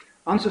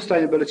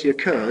 Unsustainability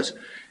occurs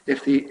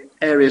if the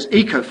area's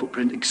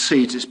eco-footprint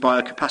exceeds its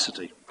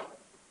biocapacity.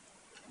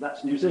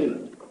 That's New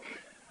Zealand.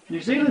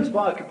 New Zealand's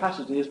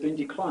biocapacity has been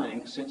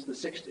declining since the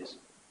 60s,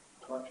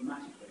 quite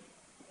dramatically.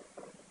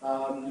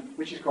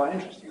 Which is quite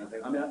interesting, I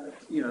think. I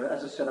mean,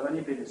 as I said, I've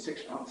only been in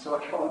 6 months, so I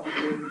can't give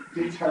you a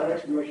detailed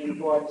explanation of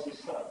why this is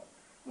so.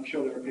 I'm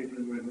sure there are people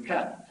in the room who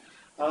can.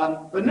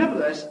 But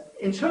nevertheless,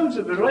 in terms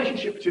of the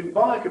relationship between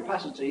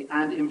biocapacity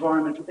and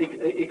environmental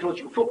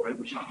ecological footprint,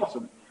 which is the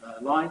bottom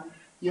line,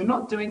 you're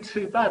not doing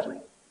too badly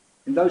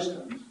in those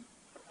terms.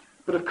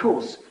 But of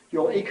course,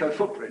 your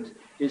eco-footprint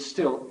is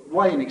still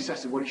way in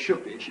excess of what it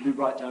should be. It should be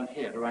right down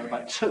here, around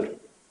about 2.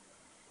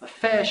 A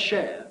fair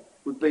share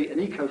would be an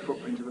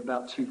eco-footprint of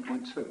about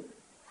 2.2,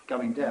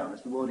 going down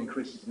as the world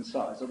increases in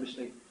size.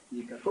 Obviously, the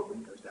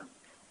eco-footprint goes down.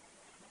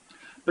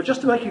 But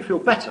just to make you feel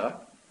better,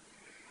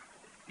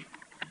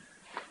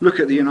 look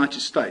at the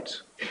United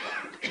States.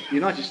 The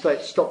United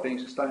States stopped being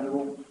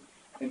sustainable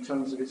in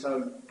terms of its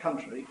own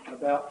country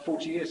about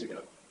 40 years ago.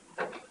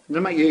 And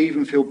to make you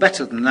even feel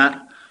better than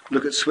that,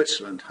 look at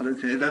Switzerland. I don't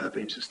think they've ever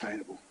been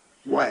sustainable.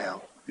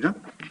 Wow, you know?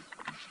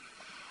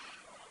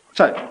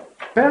 So,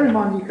 bear in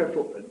mind the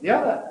eco-footprint. The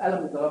other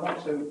element that I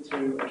want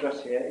to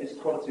address here is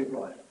quality of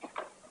life.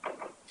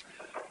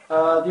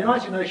 The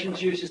United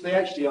Nations uses the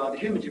HDR, the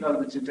Human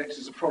Development Index,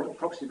 as a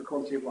proxy for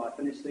quality of life,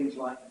 and it's things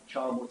like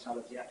child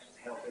mortality, access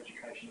to health,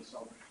 education, and so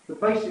on. The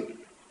basic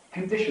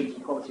conditions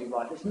of quality of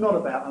life. It's not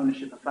about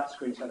ownership of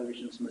flat-screen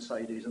televisions,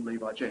 Mercedes, and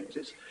Levi jeans.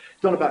 It's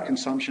not about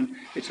consumption.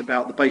 It's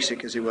about the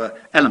basic, as it were,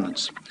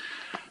 elements.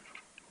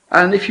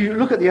 And if you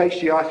look at the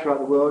HDI throughout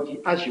the world,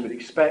 as you would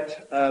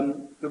expect,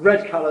 the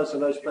red colours are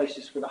those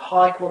places with a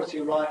high quality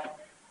of life,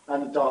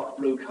 and the dark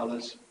blue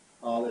colours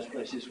are those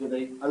places with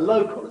a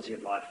low quality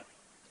of life.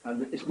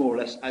 And it's more or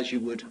less as you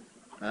would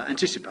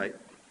anticipate,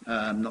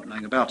 not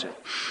knowing about it.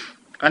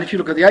 And if you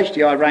look at the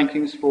HDI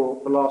rankings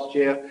for last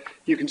year,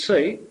 you can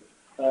see,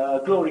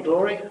 glory,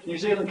 glory, New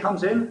Zealand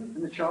comes in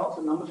the charts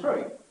at number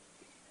 3.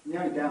 And the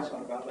only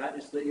downside about that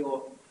is that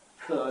you're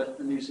third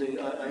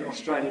and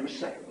Australia is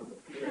second.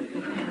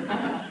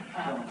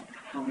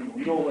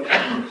 Norway,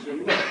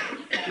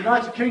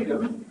 United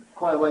Kingdom,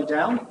 quite a way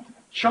down.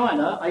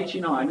 China,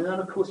 89, and then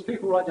of course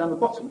people right down the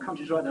bottom,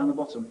 countries right down the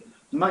bottom,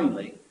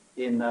 mainly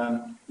in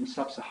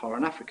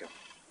sub-Saharan Africa.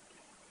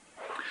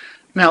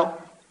 Now,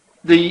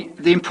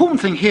 the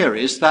important thing here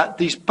is that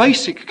these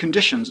basic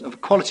conditions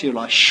of quality of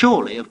life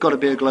surely have got to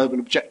be a global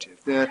objective.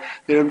 They're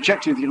an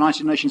objective of the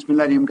United Nations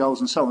Millennium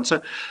Goals and so on.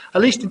 So,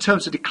 at least in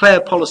terms of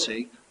declared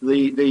policy,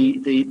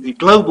 the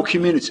global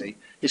community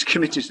is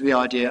committed to the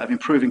idea of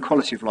improving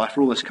quality of life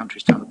for all those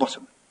countries down the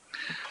bottom.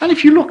 And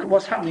if you look at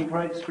what's happening,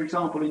 for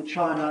example, in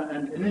China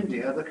and in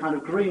India, the kind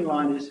of green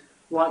line is,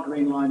 light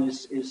green line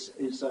is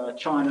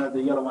China,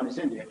 the yellow one is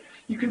India.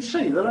 You can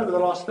see that over the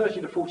last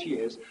 30 to 40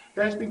 years,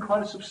 there has been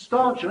quite a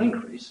substantial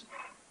increase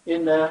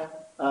in their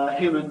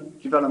Human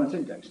Development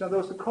Index. In other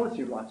words, the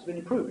quality of life has been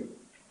improving,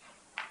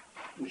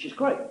 which is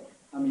great.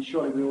 I mean,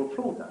 surely we all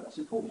applaud that, that's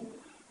important.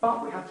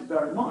 But we have to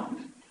bear in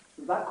mind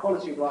that that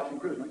quality of life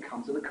improvement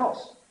comes at a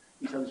cost,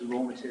 in terms of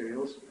raw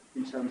materials,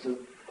 in terms of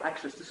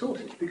access to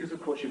sources, because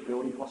of course you're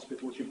building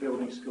hospitals, you're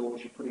building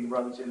schools, you're putting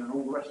roads in and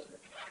all the rest of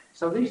it.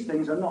 So these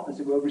things are not, as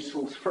it were,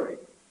 resource free.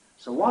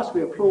 So whilst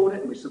we applaud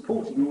it and we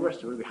support it and all the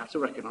rest of it, we have to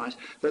recognise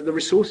that the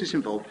resources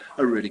involved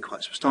are really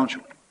quite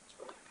substantial.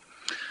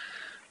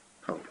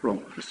 Oh,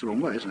 wrong. It's the wrong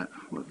way, isn't it?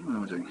 What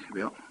am I doing? Here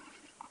we are.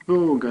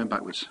 Oh, I'm going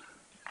backwards.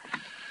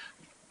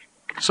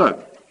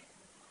 So,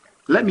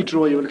 let me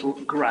draw you a little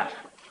graph,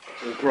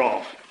 or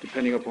graph,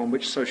 depending upon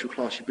which social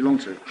class you belong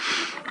to.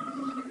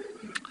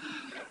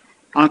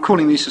 I'm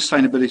calling these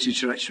sustainability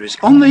trajectories.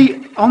 On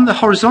the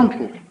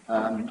horizontal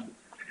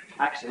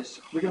axis,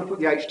 we're going to put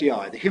the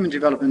HDI, the Human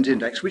Development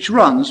Index, which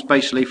runs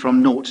basically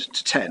from 0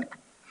 to 10.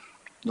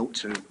 0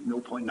 to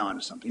 0.9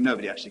 or something.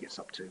 Nobody actually gets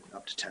up to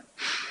 10.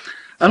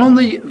 And on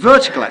the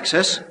vertical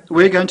axis,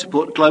 we're going to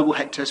put global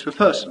hectares per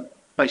person,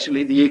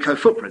 basically the eco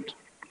footprint,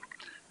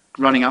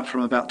 running up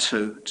from about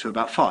 2 to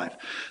about 5.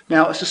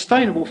 Now, a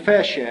sustainable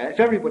fair share, if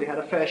everybody had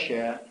a fair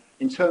share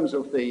in terms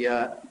of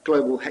the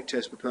global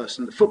hectares per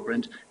person, the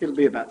footprint, it'll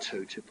be about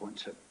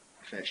 2.2,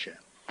 fair share.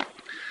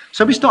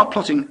 So we start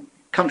plotting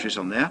countries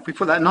on there. We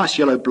put that nice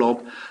yellow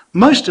blob.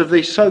 Most of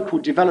the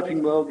so-called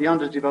developing world, the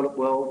underdeveloped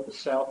world, the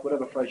south,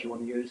 whatever phrase you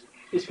want to use,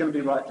 is going to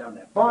be right down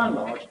there. By and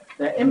large,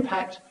 their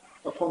impact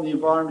upon the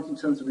environment in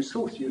terms of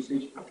resource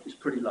usage is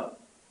pretty low.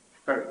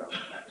 Very low, in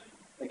fact.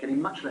 They're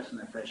getting much less than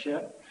their fair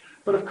share.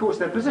 But of course,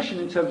 their position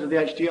in terms of the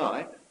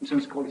HDI, in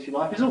terms of quality of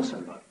life, is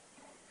also low.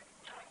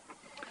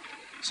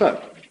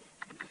 So,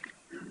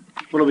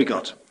 what have we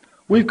got?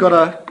 We've got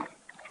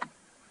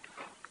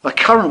a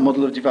current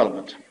model of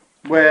development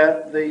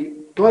where the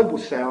global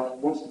south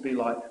wants to be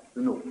like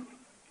the north.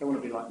 They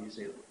want to be like New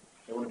Zealand.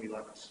 They want to be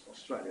like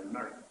Australia and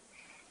America.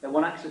 They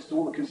want access to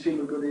all the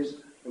consumer goodies.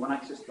 They want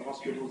access to the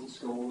hospitals, the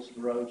schools,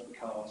 the roads, the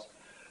cars,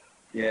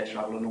 the air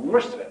travel and all the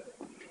rest of it.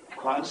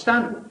 Quite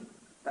understandable.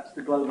 That's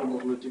the global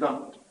model of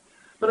development.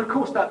 But of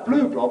course that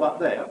blue blob up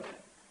there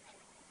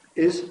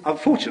is,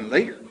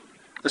 unfortunately,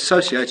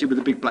 associated with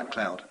a big black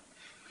cloud.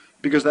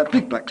 Because that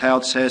big black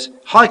cloud says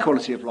high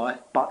quality of life,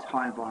 but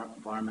high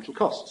environmental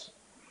costs.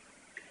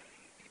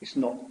 It's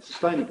not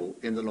sustainable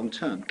in the long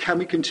term. Can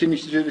we continue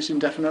to do this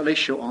indefinitely?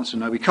 Short answer,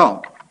 no, we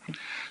can't.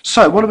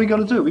 So what have we got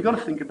to do? We've got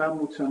to think about an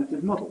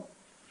alternative model.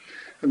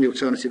 And the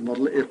alternative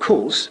model, of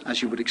course,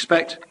 as you would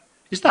expect,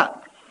 is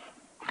that.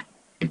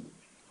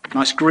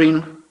 Nice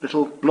green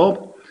little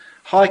blob.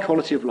 High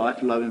quality of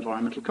life, low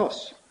environmental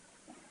costs.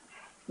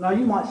 Now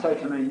you might say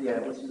to me, yeah,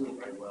 this is all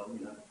very well,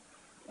 you know,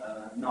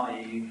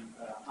 naive,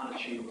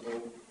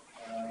 unachievable,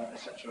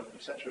 etc.,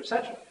 etc.,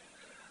 etc.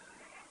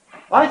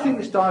 I think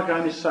this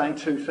diagram is saying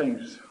two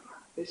things.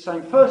 It's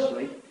saying,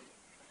 firstly,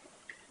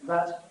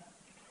 that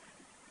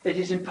it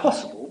is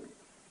impossible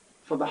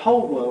for the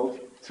whole world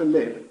to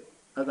live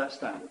at that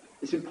standard.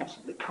 It's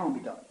impossible. It can't be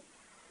done.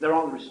 There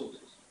aren't the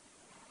resources.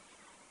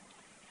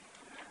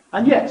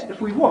 And yet,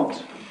 if we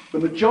want the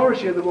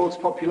majority of the world's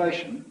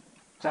population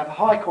to have a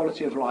high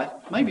quality of life,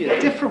 maybe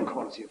a different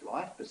quality of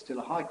life, but still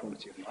a high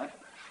quality of life,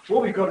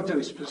 what we've got to do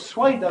is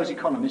persuade those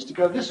economies to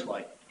go this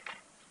way,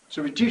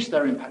 to reduce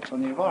their impact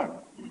on the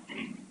environment.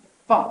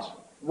 But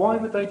why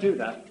would they do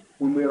that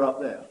when we're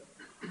up there?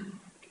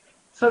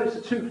 So it's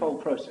a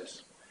twofold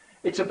process.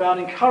 It's about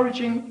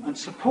encouraging and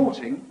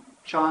supporting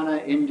China,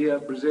 India,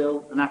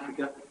 Brazil and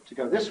Africa to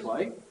go this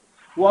way,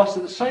 whilst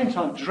at the same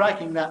time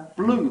dragging that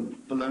blue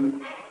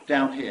balloon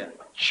down here,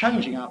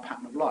 changing our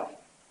pattern of life.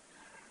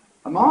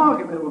 And my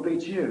argument would be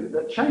to you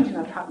that changing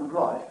that pattern of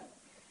life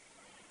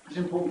is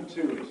important for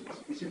two reasons.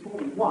 It's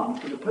important, one,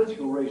 for the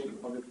political reason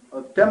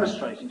of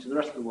demonstrating to the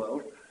rest of the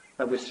world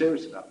that we're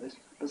serious about this.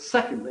 But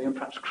secondly, and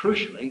perhaps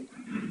crucially,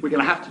 we're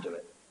going to have to do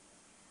it.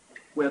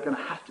 We're going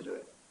to have to do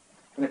it.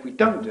 And if we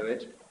don't do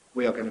it,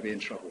 we are going to be in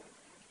trouble.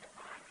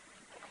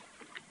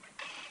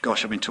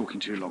 Gosh, I've been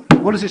talking too long.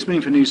 What does this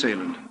mean for New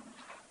Zealand?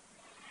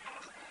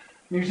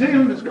 New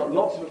Zealand has got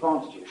lots of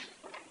advantages.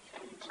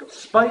 It's got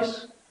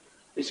space,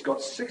 it's got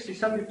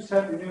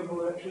 60-70%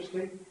 renewable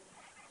electricity,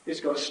 It's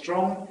got a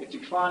strong, if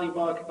declining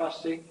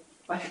biocapacity,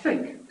 I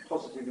think,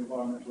 positive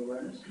environmental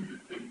awareness.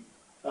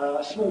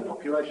 A small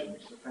population,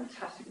 which is a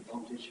fantastic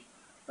advantage.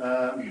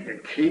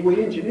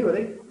 Kiwi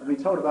ingenuity, I've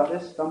been told about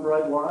this, number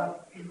 8 wire.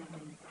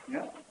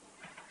 Yeah,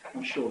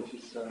 I'm sure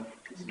this is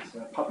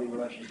public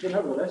relations, but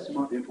nevertheless it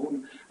might be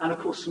important. And of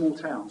course small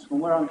towns. From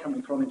where I'm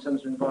coming from in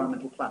terms of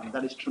environmental planning,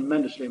 that is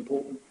tremendously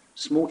important.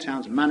 Small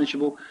towns are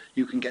manageable,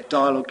 you can get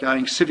dialogue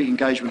going, civic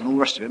engagement and all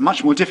the rest of it.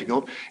 Much more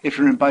difficult if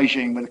you're in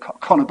Beijing, where the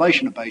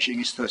conurbation of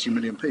Beijing is 30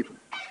 million people.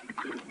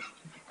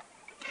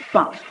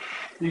 But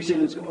New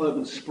Zealand's got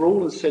urban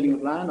sprawl and ceiling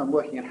of land. I'm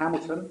working in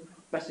Hamilton,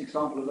 best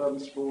example of urban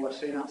sprawl I've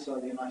seen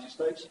outside the United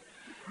States.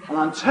 An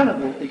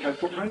untenable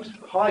eco-footprint,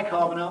 high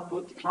carbon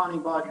output,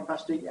 declining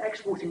biocapacity,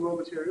 exporting raw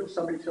materials.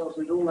 Somebody tells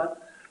me that all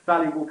that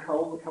valuable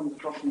coal that comes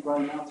across from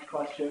Graham out to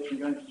Christchurch and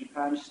going to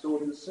Japan is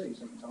stored in the sea,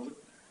 somebody told me.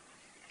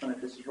 I don't know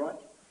if this is right.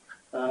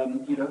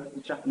 You know,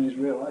 the Japanese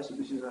realise that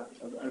this is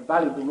a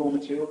valuable raw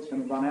material that's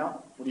going to run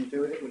out. What do you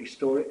do with it? Well, you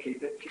store it,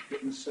 keep it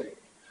in the sea.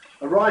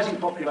 A rising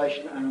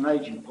population and an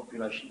ageing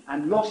population,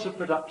 and loss of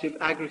productive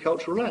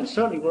agricultural land.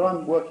 Certainly where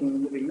I'm working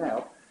and living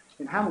now,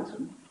 in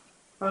Hamilton,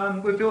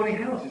 we're building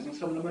houses on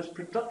some of the most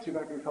productive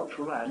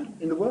agricultural land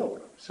in the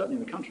world,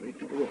 certainly in the country,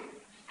 if not the world.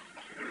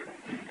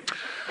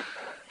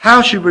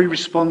 How should we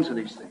respond to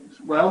these things?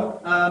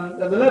 Well,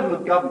 at the level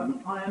of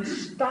government, I am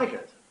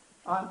staggered.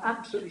 I'm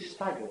absolutely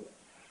staggered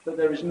that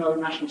there is no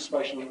national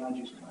spatial and land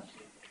use plan.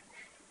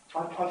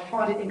 I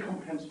find it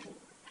incomprehensible.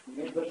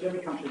 But every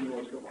country in the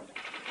world has got one.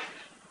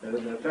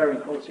 They're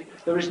varying quality.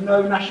 There is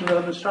no national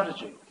urban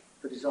strategy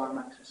for design and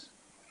access.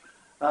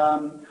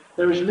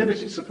 There is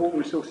limited support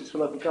and resources for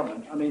local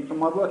government. I mean, from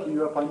my work in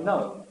Europe, I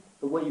know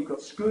that where you've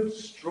got good,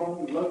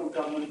 strong local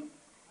government,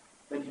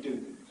 then you do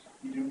things.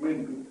 You do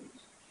really good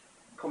things.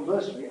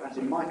 Conversely, as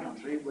in my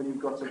country, when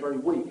you've got a very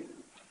weak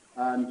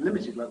and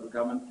limited local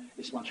government,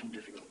 it's much more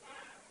difficult.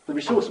 The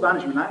Resource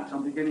Management Act,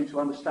 I'm beginning to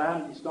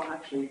understand, is not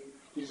actually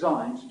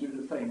designed to do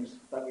the things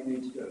that we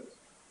need to do.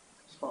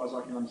 As far as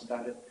I can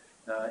understand it,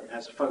 it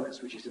has a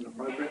focus which is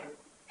inappropriate.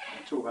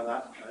 I'll talk about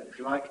that if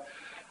you like.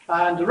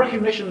 And the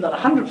recognition that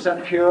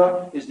 100%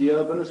 pure is the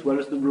urban as well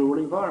as the rural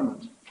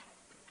environment.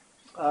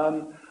 I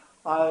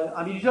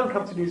mean, you don't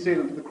come to New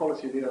Zealand for the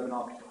quality of the urban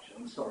architecture,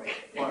 I'm sorry.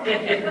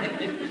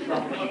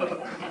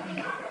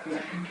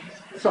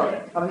 Sorry,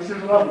 I mean, this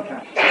is a lovely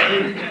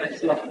campus.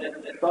 It's lovely.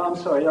 But I'm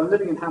sorry, I'm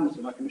living in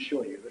Hamilton, I can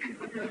assure you.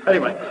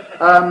 Anyway,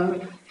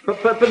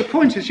 but the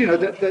point is, you know,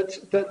 that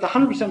the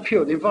 100%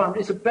 pure, the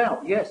environment is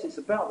about, yes, it's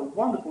about the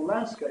wonderful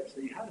landscapes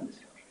that you have in this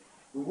country.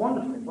 The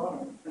wonderful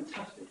environment,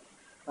 fantastic.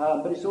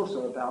 But it's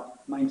also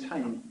about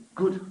maintaining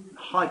good,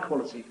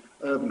 high-quality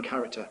urban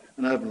character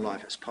and urban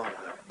life as part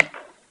of that.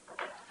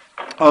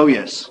 Oh,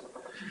 yes.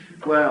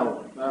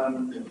 Well, I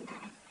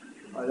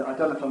don't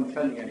know if I'm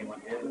offending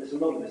anyone here, but there's a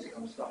lot of this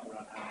kind of stuff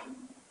around Hamilton.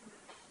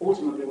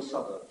 Automobile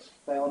suburbs,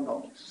 they are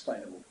not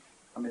sustainable.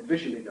 I mean,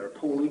 visually they're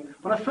appalling.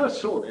 When I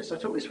first saw this, I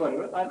took this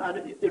photo, and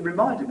it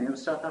reminded me of a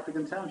South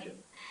African township.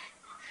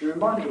 It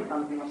reminded me of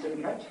kind of thing I said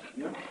in Cape Town,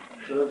 you know?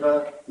 Sort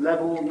of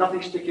level,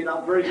 nothing sticking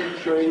up, very good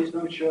trees,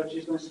 no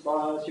churches, no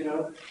spires, you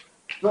know.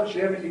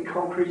 Virtually everything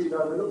concreted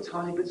over, little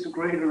tiny bits of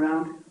green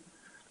around.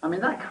 I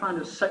mean, that kind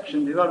of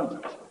section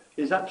development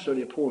is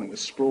absolutely appalling. The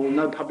sprawl,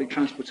 no public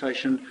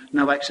transportation,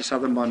 no access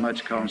other than by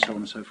motor car and so on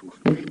and so forth.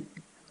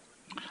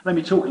 Let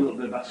me talk a little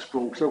bit about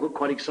sprawl, because I got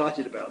quite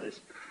excited about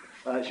this,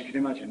 as you can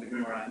imagine,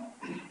 looking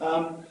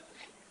around.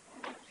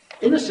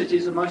 Inner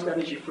cities are most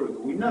energy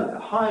frugal. We know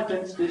that higher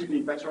densities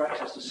mean better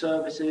access to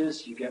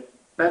services, you get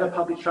better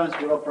public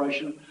transport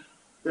operation.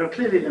 There are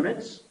clearly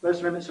limits.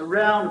 Those limits are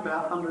around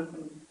about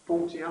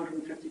 140,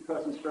 150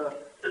 persons per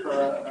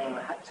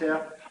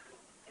hectare.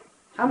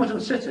 Hamilton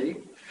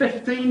City,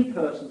 15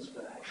 persons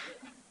per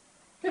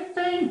hectare.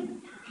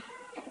 15!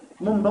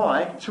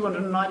 Mumbai,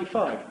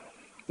 295.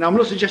 Now, I'm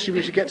not suggesting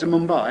we should get to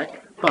Mumbai,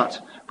 but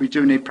we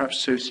do need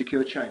perhaps to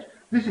secure change.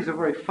 This is a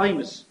very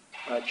famous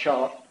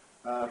chart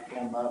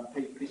from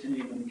Peter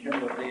Newman and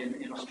Kimberley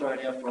in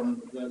Australia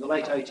from the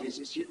late 80s.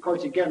 It's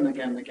quoted again and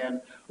again and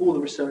again. All the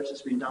research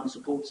that's been done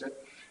supports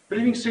it. But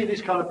if you can see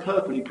these kind of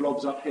purpley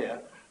blobs up here,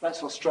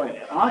 that's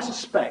Australia. And I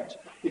suspect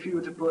if you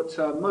were to put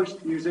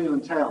most New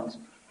Zealand towns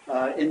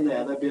in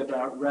there, they'd be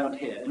about around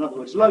here. In other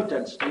words, low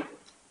density,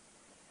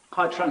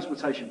 high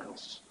transportation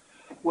costs.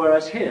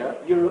 Whereas here,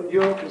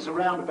 Europe is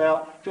around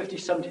about 50,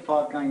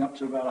 75, going up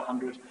to about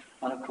 100.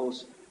 And of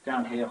course,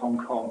 down here,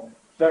 Hong Kong,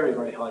 very,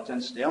 very high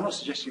density. I'm not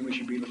suggesting we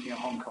should be looking at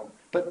Hong Kong.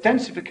 But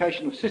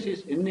densification of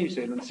cities in New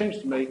Zealand seems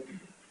to me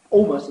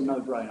almost a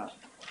no-brainer.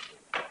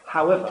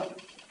 However,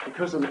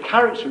 because of the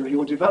character of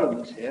your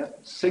developments here,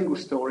 single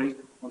story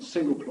on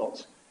single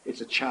plots,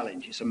 it's a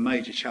challenge. It's a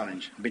major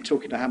challenge. I've been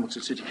talking to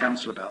Hamilton City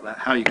Council about that.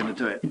 How are you going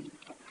to do it?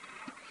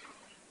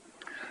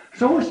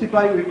 So all this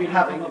debate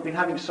I've been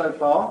having so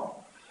far,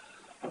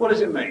 what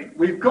does it mean?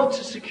 We've got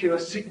to secure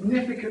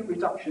significant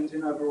reductions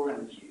in overall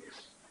energy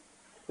use.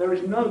 There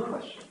is no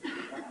question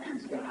that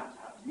it's going to have to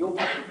happen. Your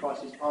petrol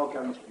prices are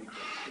going to increase.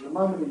 At the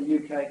moment in the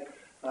UK,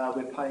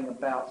 we're paying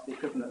about the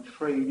equivalent of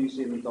 $3 New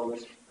Zealand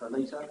dollars per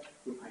litre.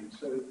 We're paying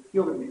 2.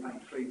 You're going to be paying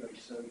 3 very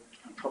soon,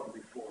 and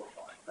probably 4 or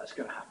 5. That's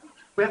going to happen.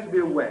 We have to be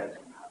aware it's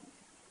going to happen.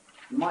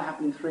 It might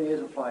happen in 3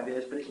 years or 5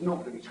 years, but it's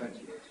not going to be 20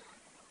 years.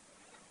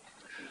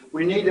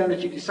 We need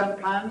energy descent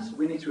plans.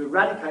 We need to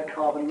eradicate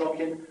carbon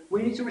lock-in.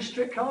 We need to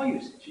restrict car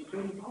usage,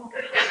 including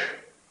parking.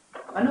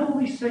 I know all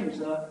these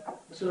things are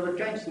sort of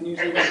against the New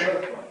Zealand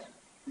birthright,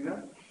 you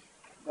know?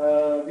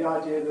 The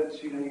idea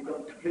that, you know, you've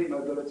got complete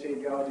mobility,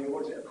 the idea,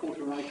 what is it, a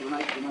quarter of an acre, an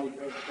acre, an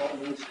acre, all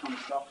this kind of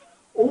stuff.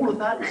 All of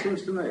that, it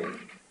seems to me,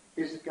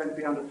 is going to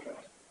be under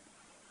threat.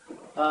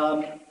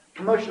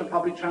 Promotion of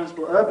public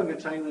transport, urban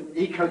containment,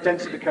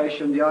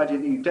 eco-densification, the idea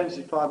that you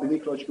densify with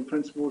ecological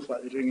principles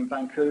like they're doing in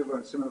Vancouver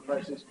and similar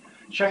places,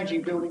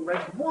 changing building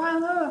regs. Why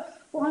on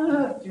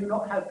earth do you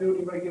not have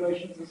building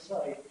regulations that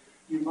say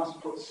you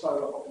must put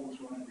solar, hot water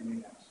on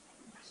everything else?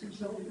 Seems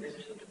so obvious.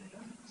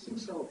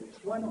 Seems so obvious.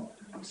 Why not?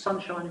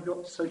 Sunshine you've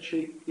got so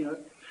cheap, you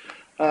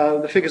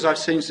know. The figures I've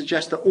seen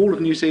suggest that all of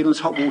New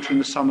Zealand's hot water in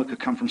the summer could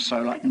come from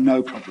solar,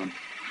 no problem.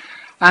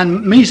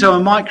 And meso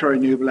and micro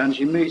renewable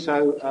energy.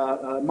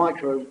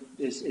 Micro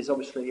is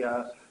obviously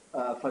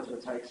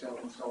photovoltaic cells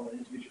and so on,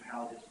 individual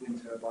houses,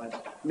 wind turbines.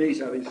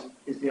 Meso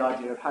is the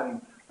idea of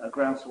having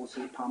ground source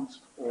heat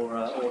pumps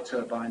or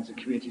turbines in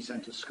community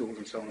centres, schools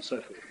and so on and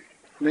so forth.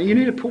 Now, you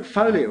need a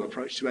portfolio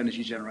approach to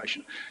energy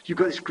generation. You've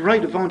got this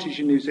great advantage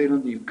in New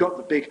Zealand, you've got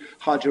the big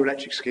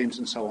hydroelectric schemes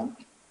and so on,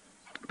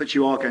 but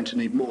you are going to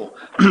need more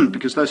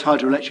because those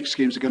hydroelectric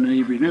schemes are going to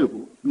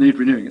need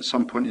renewing at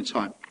some point in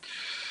time.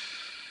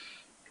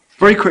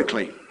 Very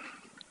quickly,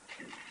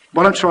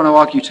 what I'm trying to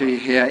argue to you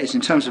here is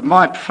in terms of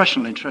my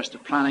professional interest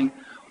of planning,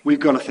 we've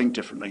got to think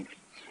differently.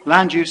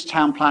 Land use,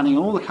 town planning,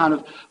 and all the kind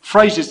of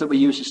phrases that we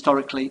use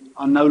historically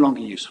are no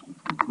longer useful.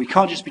 We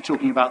can't just be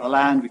talking about the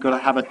land, we've got to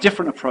have a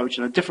different approach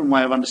and a different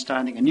way of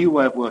understanding, a new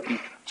way of working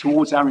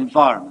towards our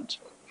environment.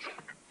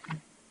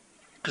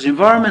 Because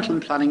environmental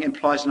planning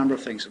implies a number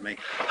of things for me.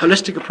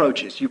 Holistic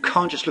approaches, you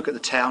can't just look at the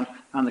town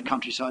and the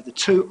countryside. The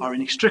two are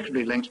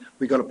inextricably linked,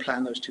 we've got to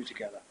plan those two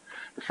together.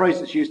 The phrase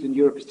that's used in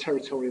Europe is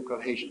territorial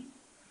cohesion.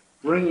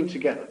 Bringing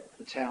together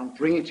the town,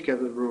 bringing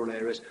together the rural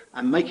areas,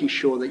 and making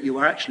sure that you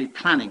are actually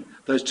planning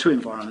those two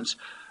environments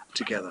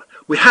together.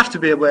 We have to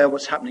be aware of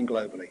what's happening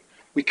globally.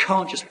 We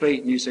can't just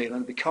be New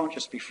Zealand, we can't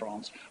just be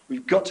France.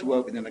 We've got to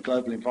work within a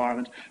global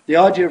environment. The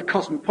idea of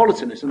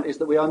cosmopolitanism is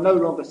that we are no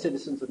longer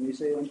citizens of New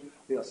Zealand,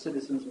 we are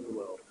citizens of the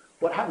world.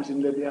 What happens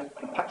in Libya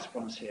impacts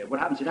upon us here. What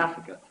happens in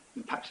Africa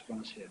impacts upon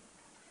us here.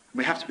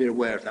 We have to be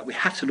aware of that. We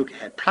have to look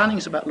ahead. Planning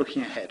is about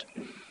looking ahead.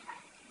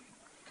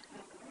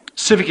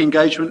 Civic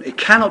engagement, it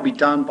cannot be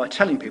done by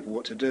telling people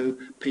what to do.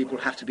 People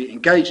have to be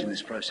engaged in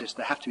this process.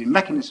 There have to be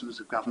mechanisms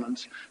of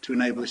governance to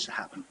enable this to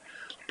happen.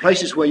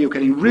 Places where you're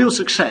getting real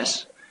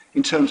success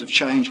in terms of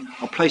change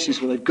are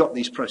places where they've got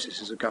these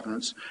processes of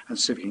governance and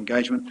civic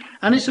engagement.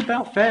 And it's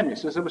about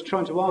fairness, as I was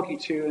trying to argue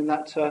to you in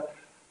that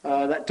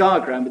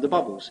diagram with the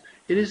bubbles.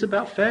 It is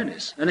about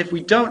fairness. And if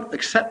we don't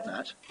accept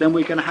that, then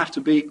we're going to have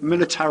to be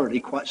militarily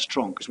quite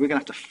strong, because we're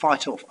going to have to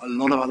fight off a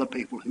lot of other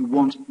people who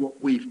want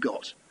what we've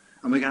got.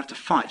 And we're going to have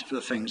to fight for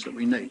the things that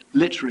we need,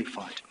 literally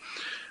fight.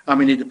 And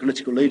we need the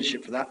political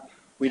leadership for that.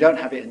 We don't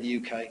have it in the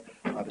UK.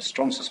 I have a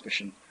strong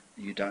suspicion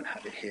that you don't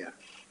have it here.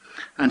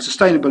 And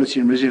sustainability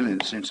and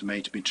resilience seem to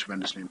me to be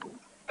tremendously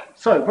important.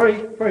 So,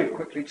 very, very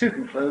quickly, to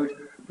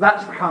conclude,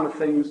 that's the kind of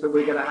things that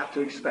we're going to have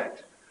to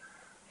expect.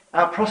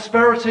 Our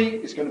prosperity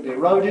is going to be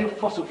eroded,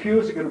 fossil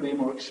fuels are going to be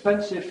more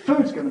expensive,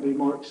 food's going to be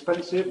more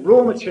expensive,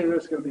 raw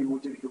materials are going to be more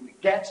difficult to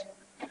get.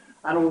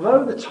 And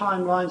although the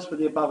timelines for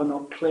the above are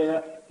not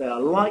clear, they are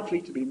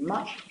likely to be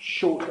much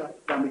shorter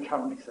than we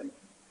currently think.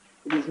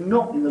 It is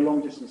not in the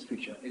long distance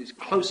future, it is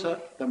closer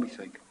than we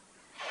think.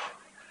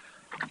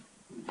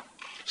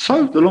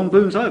 So, the long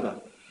boom's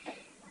over.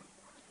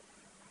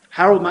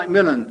 Harold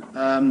Macmillan,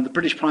 the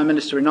British Prime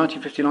Minister in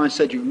 1959,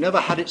 said, "You've never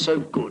had it so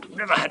good,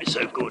 never had it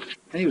so good."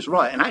 And he was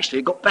right, and actually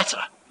it got better.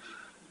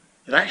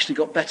 It actually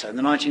got better in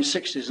the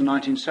 1960s and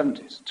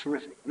 1970s.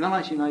 Terrific. In the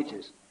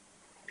 1980s.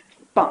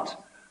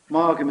 But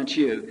my argument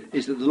to you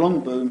is that the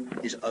long boom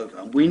is over.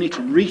 And we need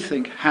to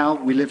rethink how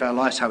we live our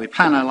lives, how we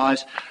plan our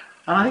lives.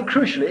 And I think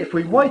crucially, if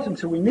we wait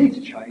until we need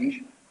to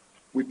change,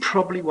 we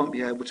probably won't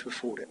be able to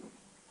afford it.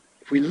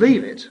 If we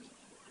leave it,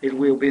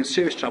 we'll be in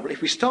serious trouble.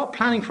 If we start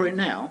planning for it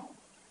now,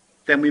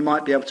 then we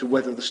might be able to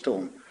weather the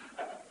storm.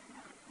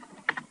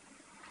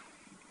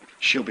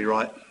 She'll be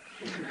right.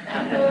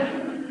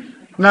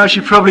 No,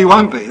 she probably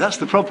won't be. That's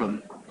the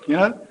problem. You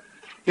know?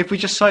 If we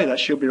just say that,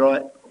 she'll be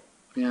right,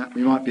 yeah,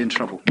 we might be in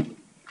trouble.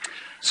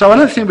 So I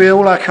don't think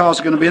all our cars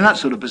are going to be in that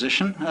sort of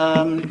position.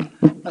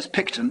 That's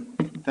Picton,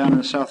 down in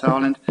the South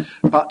Island.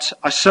 But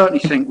I certainly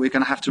think we're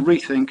going to have to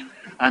rethink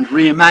and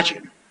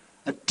reimagine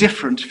a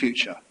different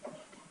future.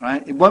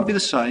 Right? It won't be the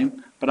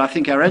same, but I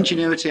think our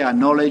ingenuity, our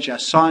knowledge, our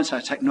science, our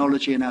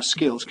technology and our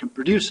skills can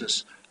produce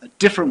us a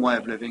different way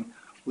of living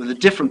with a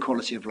different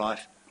quality of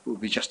life that will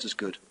be just as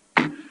good.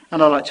 And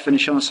I'd like to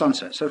finish on a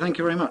sunset. So thank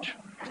you very much.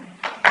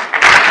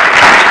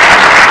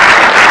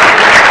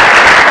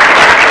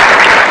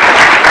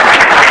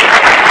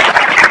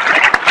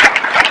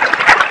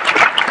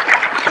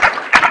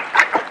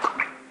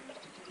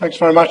 Thanks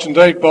very much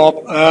indeed,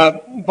 Bob.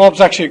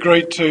 Bob's actually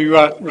agreed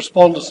to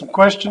respond to some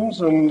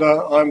questions, and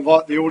I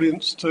invite the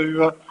audience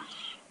to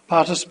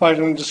participate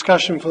in the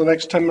discussion for the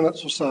next 10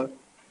 minutes or so.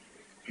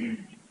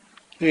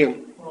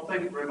 Ian. Well,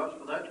 thank you very much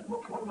for that.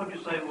 What would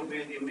you say will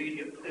be the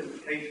immediate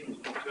implications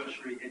for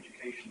tertiary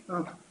education?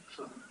 Oh.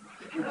 So,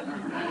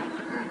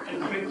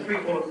 three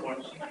bullet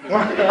points.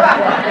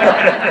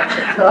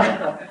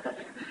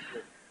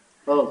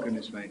 Oh,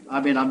 goodness me.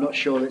 I mean, I'm not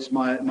sure it's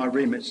my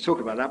remit to talk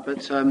about that,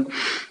 but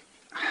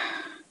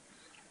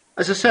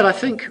as I said, I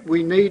think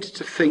we need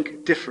to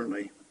think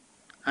differently.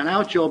 And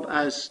our job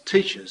as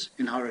teachers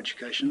in higher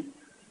education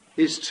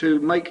is to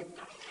make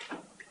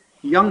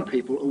young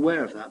people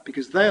aware of that,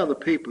 because they are the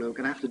people who are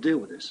going to have to deal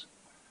with this.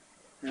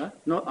 Yeah?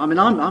 I'm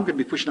going to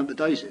be pushing up the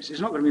daisies.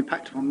 It's not going to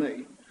impact on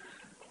me.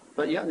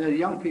 But the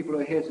young people who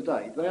are here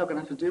today, they are going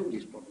to have to deal with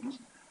these problems.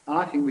 And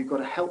I think we've got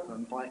to help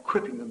them by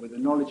equipping them with the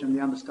knowledge and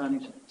the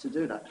understanding to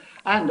do that.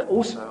 And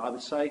also, I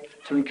would say,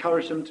 to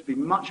encourage them to be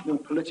much more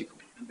political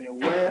and be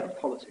aware of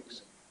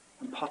politics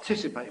and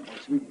participate in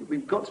politics.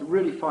 We've got to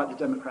really fight the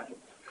democratic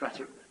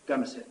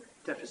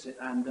deficit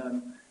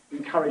and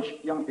encourage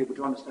young people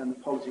to understand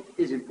that politics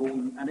is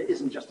important, and it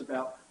isn't just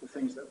about the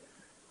things that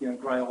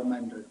grey old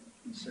men do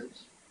in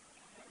suits.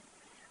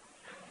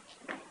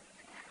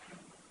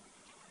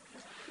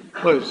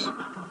 Please.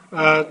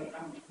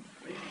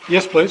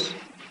 Yes, please.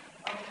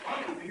 I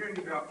keep hearing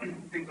about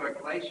things like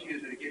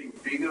glaciers that are getting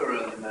bigger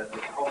and the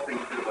whole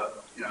thing's a bit of a,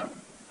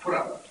 put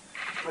up.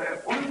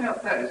 What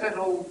about that? Is that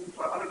all?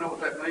 I don't know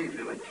what that means,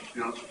 really, to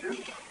be honest with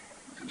you.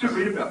 To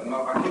read about them,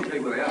 I couldn't tell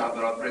you where they are,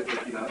 but I've read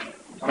that,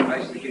 some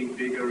glaciers are getting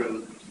bigger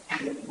and...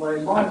 Well,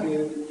 in my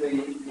view,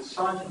 the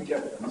scientific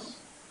evidence,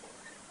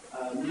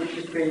 which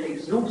has been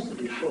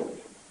exhaustively full,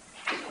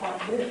 is quite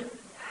clear.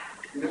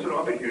 That's what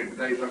I've been hearing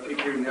today. I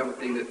keep hearing the other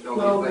thing that tells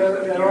well, me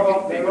there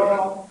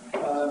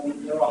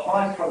are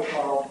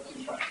high-profile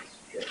detractors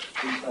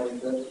who say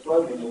that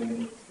global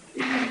warming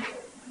is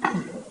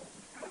inevitable.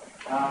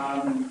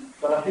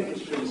 But I think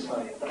it's true to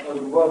say that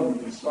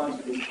overwhelmingly the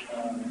scientific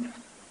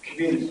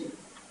community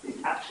is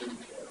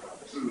absolutely clear about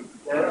this.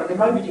 There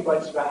may be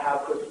debates about how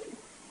quickly,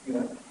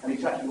 and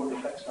exactly what the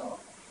effects are.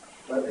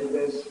 But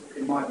there's,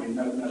 in my view,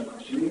 no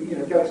question.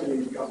 Go to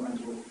these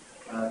governmental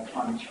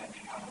climate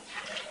change panels.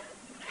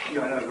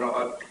 Yeah, I know,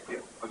 Rob.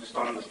 I just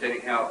not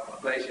understanding how a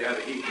glacier over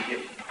here can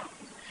get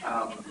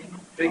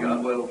bigger.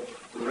 Well,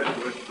 for the rest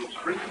of it looks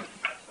pretty.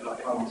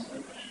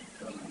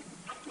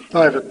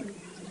 David.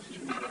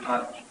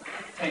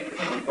 Thank you,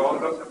 Bob.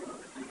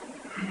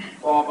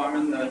 Bob, I'm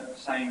in the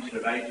same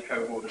sort of age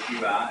cohort as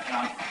you are,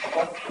 and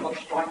what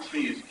strikes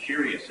me as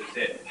curious is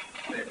that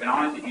when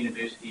I was at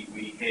university,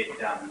 we had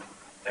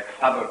the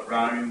Club of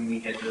Rome,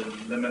 we had the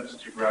limits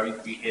to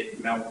growth, we had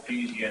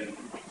Malthusian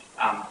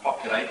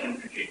population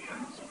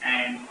projections,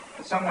 and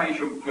in some ways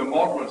your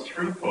model of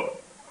throughput,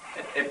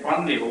 at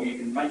one level you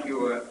can make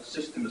your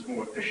systems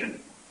more efficient,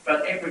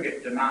 but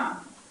aggregate demand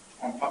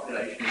on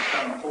population is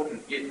so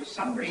important, yet for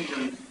some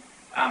reason,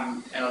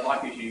 and I'd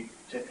like you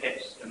to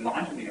perhaps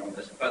enlighten me on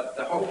this, but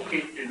the whole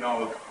question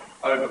of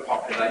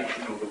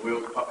overpopulation or the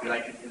world's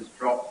population has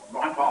dropped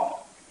right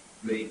off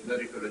the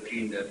political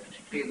agenda,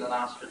 particularly in the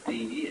last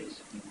 15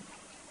 years.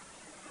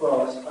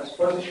 Well, I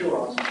suppose the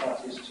short answer to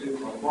that is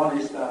twofold. One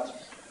is that,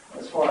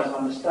 as far as I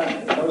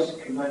understand it,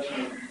 most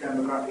conventional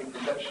demographic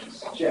projections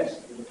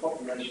suggest that the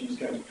population is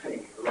going to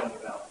peak around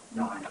about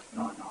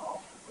 9.5.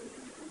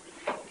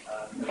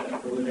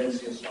 But we'll then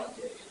see a slight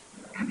dip.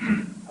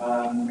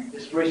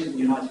 This recent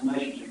United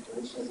Nations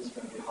report says it's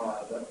going to be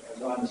higher, but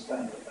as I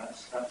understand it,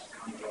 that's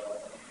kind of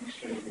an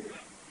extreme view.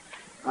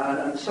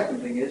 And the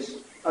second thing is,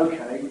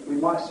 okay, we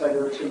might say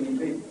there are too many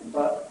people,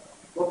 but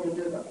what can we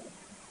do about it?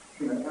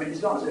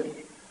 It's not as if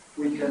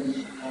we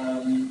can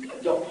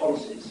adopt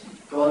policies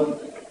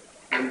globally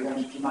that are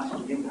going to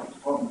dramatically impact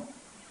upon them.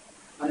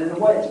 And in a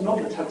way, it's not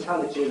the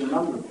totality of the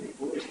number of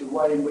people, it's the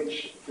way in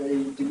which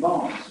the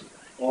demands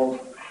of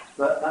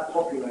that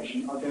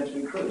population are going to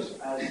increase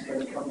as they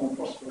become more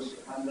prosperous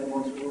and they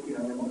want to,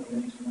 they want to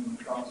get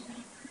into cars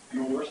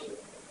and all the rest of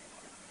it.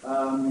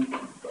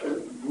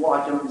 What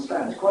I can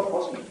understand, it's quite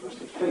possible for us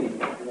to feed a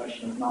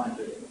population of 9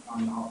 billion,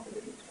 9.5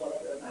 billion,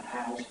 and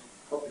house a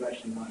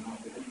population of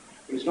 9.5 billion,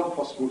 but it's not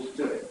possible to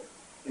do it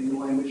in the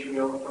way in which we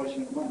are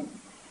operating at the moment.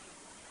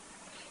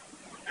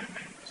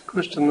 There's a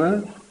question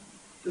there.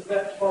 Does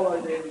that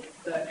follow then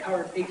that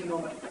current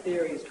economic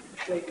theory is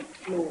completely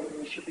flawed and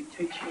we should be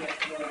teaching it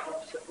in the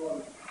opposite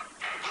way?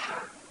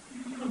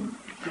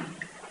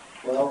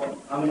 Well,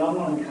 I'm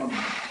not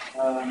incumbent.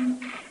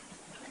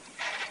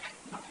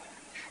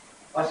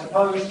 I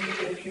suppose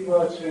if you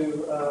were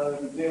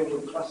to deal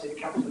with classic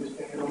capitalist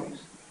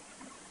economics,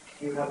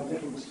 you have a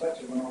different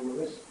perspective on all of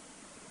this.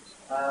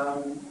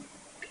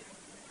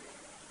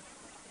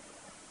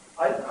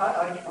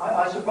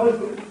 I suppose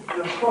the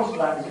response to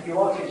that is if you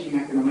are teaching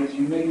economics,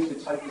 you need to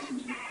take this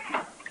into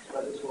account.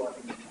 That is what I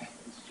think.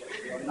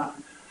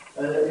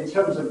 In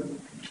terms of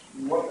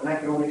what an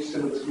economics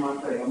syllabus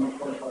might be, I'm not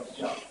qualified to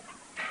judge.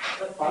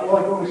 All I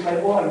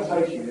can say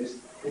to you is,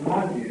 in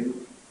my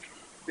view,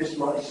 this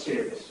lot is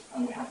serious,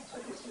 and we have to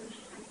take it seriously.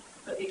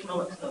 But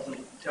economics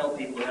doesn't tell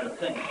people how to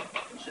think.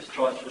 It just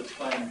tries to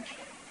explain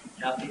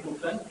how people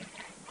think.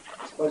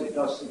 I suppose it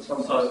does in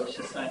some So cases. it's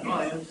just saying,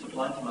 oh, yeah,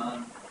 supply and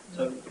demand.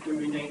 So do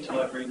we need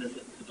to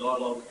revisit the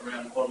dialogue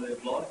around quality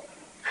of life?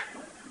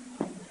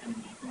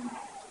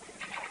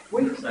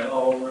 We, Say,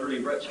 oh, we're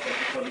really rich, but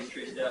we're totally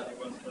stressed out,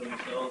 everyone's killing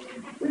themselves.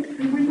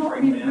 we're not,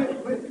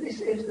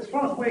 as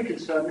far as we're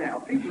concerned now,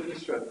 people in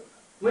this room,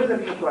 we're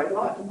living a great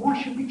life, and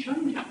why should we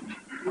change it?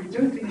 We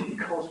do things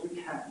because we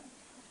can.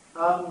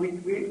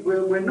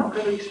 We're not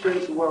going to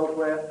experience a world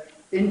where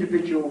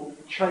individual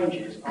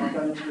changes are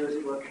going to, as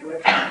it were,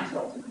 correct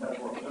result in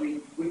that world. I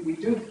mean,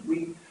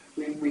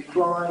 we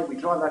fly, we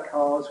drive our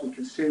cars, we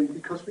consume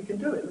because we can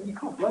do it, and you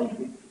can't blame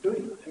people for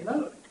doing it, you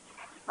know?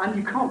 And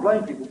you can't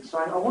blame people for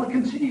saying, I want to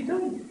continue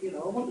doing it, you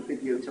know, I want the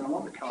big U-turn, I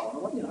want the car, I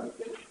want, you know,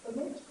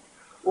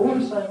 all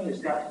I'm saying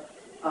is that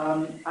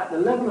at the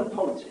level of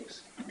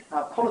politics,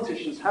 our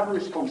politicians have a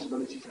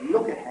responsibility to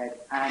look ahead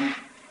and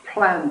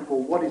plan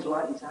for what is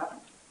likely to happen.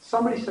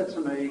 Somebody said to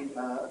me,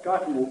 a guy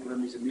from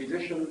Auckland, he's a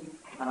musician,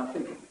 and I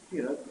think,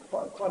 you know,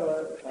 quite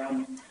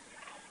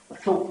a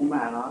thoughtful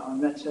man. I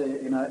met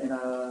in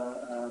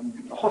a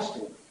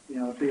hostel, you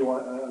know, a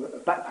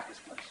backpackers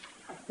place.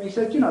 And he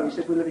said, you know,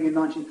 we're living in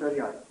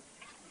 1938.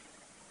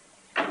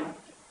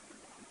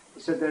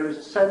 He said there is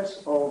a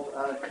sense of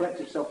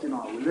collective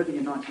self-denial. We're living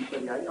in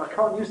 1938. I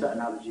can't use that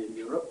analogy in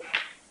Europe,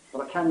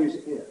 but I can use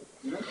it here,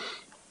 you know?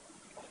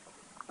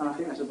 And I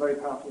think that's a very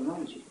powerful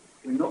analogy.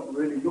 We're not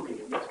really looking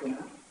at what's going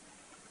to happen.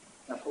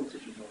 Our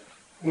politicians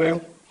are.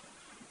 Neil?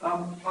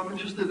 I'm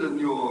interested in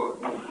your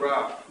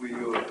graph where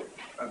you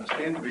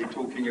understand to be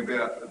talking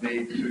about the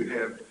need to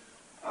have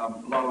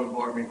low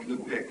environmental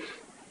impact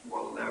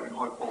while allowing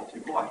high quality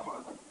of life.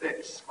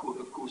 That's,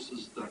 of course,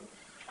 is the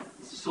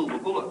silver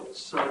bullet.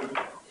 So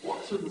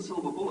what's in the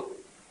silver bullet?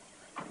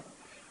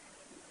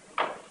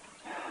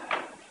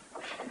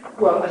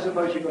 Well, I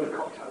suppose you've got a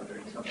cocktail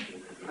doing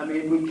something. I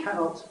mean, we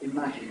cannot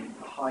imagine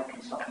a high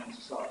consumption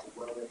society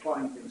where we're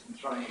buying things and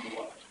throwing them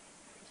away.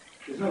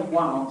 There's no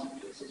one answer to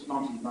this. It's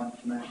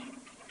multi-dimensional.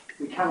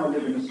 We cannot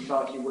live in a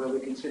society where we're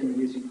continually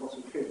using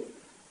fossil fuel.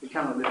 We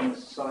cannot live in a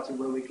society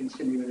where we're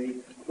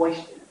continually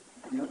wasting,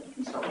 you know,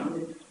 and so on. I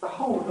mean, the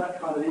whole of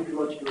that kind of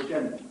ecological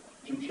agenda,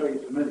 which I'm sure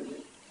you're familiar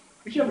with,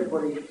 which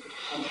everybody,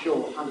 I'm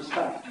sure,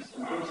 understands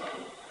and thinks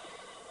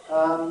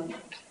of,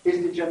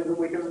 is the agenda that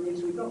we're going to need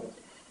to adopt.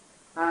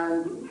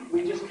 And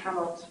we just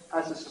cannot,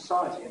 as a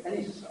society,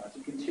 any society,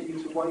 continue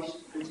to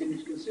waste, continue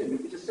to consume.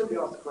 If we just simply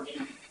ask the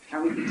question,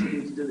 can we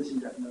continue to do this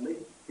indefinitely?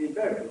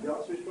 Invariably, the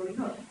answer is probably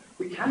no.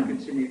 We can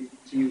continue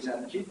to use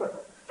energy,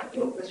 but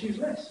look, let's use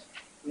less.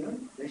 You know,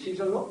 let's use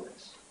a lot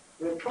less.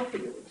 We're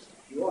profiting of this.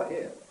 You are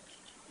here.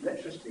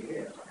 Electricity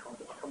here. I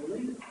can't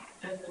believe it.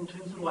 In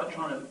terms of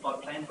trying to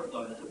plan for it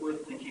though, is it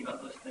worth thinking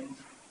about those things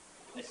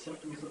as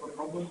symptoms of a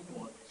problem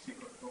or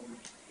separate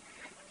problems?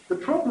 The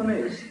problem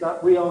is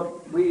that we are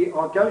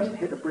going to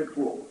hit a brick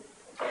wall.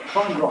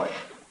 Fine, right.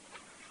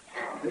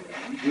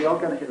 We are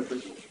going to hit a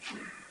brick wall.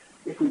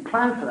 If we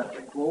plan for that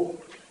brick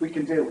wall, we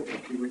can deal with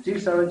it. We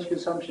reduce our energy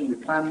consumption, we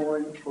plan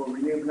more for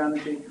renewable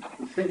energy,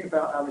 we think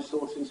about our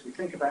resources, we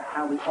think about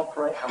how we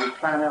operate, how we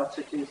plan our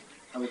cities,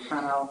 how we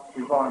plan our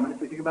environment.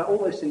 If we think about all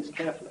those things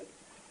carefully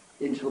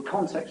into a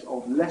context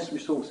of less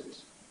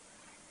resources,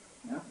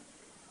 yeah,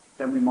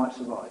 then we might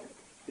survive.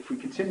 If we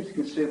continue to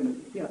consume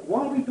them, you know,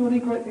 why are we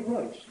building great big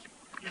roads?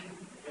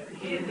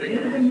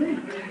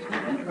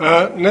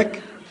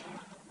 Nick?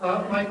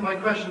 My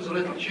question's a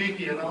little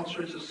cheeky, and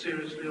answer it as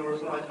seriously or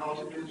as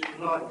light-heartedly as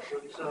you like,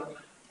 but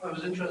I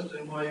was interested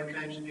in why you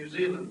came to New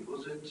Zealand.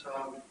 Was it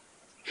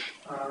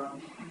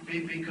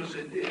because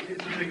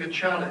it's a bigger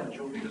challenge,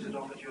 or because it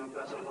offered you a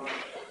better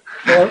life?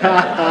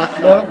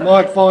 My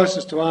advice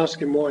is to ask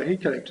him why he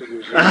came to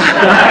New Zealand.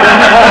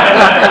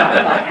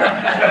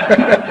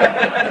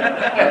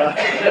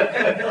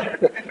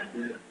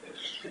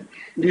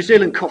 New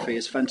Zealand coffee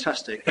is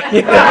fantastic.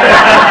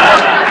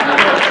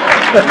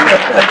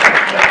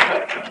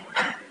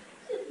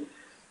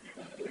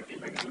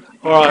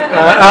 All right,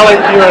 Ali,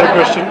 you had a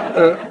question.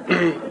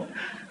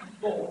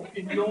 Well,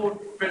 in your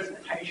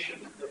presentation,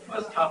 the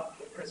first half of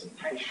the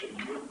presentation,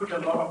 you put a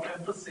lot of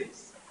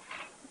emphasis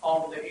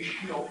on the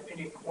issue of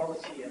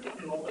inequality at the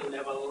global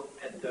level,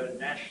 at the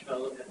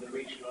national, at the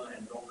regional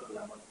and local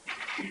level.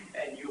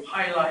 And you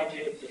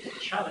highlighted that the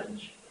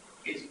challenge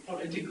is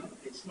political.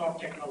 It's not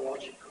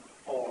technological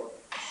or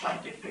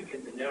scientific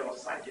in the narrow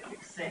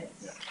scientific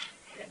sense.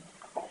 Yeah.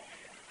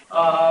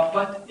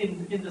 But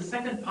in the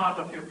second part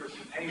of your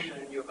presentation,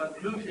 in your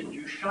conclusion,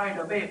 you shied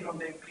away from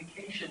the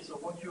implications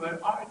of what you are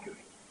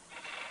arguing.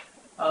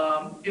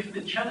 If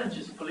the challenge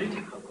is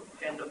political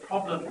and the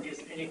problem is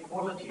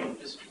inequality and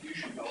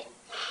distribution of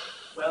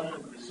wealth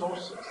and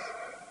resources,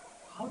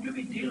 how do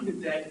we deal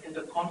with that in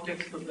the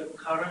context of the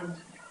current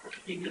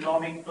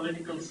economic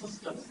political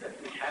systems that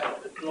we have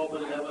at the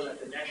global level, at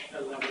the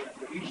national level, at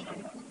the regional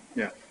level?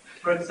 Yeah.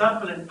 For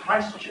example, in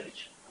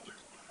Christchurch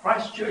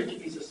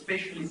is a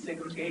spatially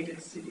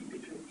segregated city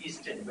between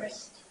East and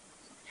West.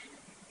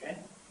 Okay?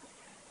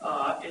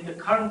 in the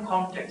current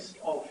context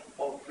of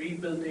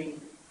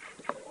rebuilding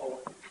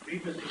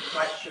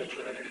Christchurch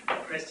and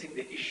addressing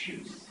the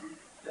issues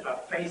that are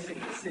facing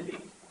the city,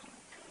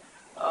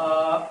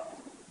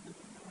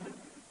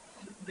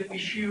 the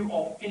issue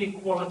of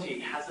inequality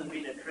hasn't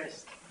been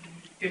addressed.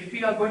 If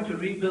we are going to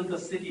rebuild the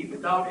city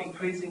without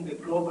increasing the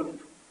global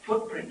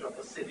footprint of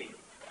the city,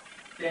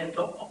 then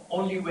the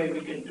only way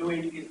we can do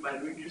it is by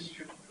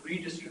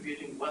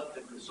redistributing wealth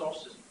and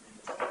resources.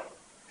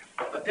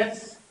 But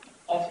that's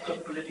off the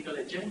political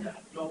agenda.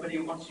 Nobody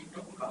wants to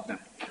talk about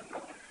that.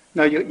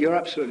 No, you're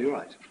absolutely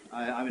right.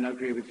 I mean, I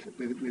agree with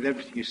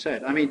everything you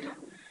said. I mean,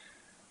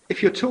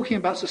 if you're talking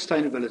about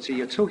sustainability,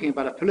 you're talking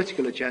about a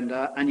political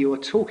agenda, and you are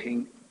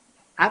talking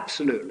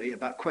absolutely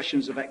about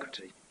questions of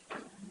equity.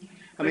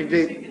 I mean,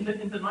 in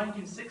the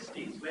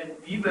 1960s, when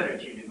we were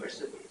at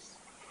universities,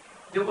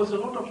 there was a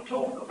lot of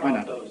talk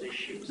about those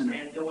issues, and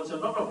there was a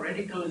lot of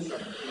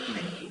radicalism in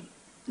thinking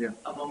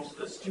amongst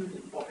the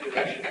student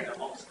population and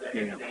amongst the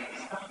academic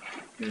staff.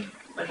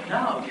 But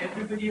now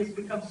everybody has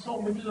become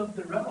so middle of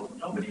the road.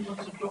 Nobody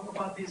wants to talk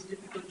about these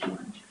difficult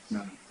challenges.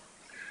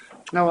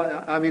 No,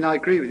 I mean, I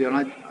agree with you,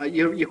 and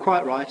you're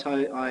quite right.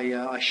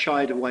 I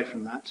shied away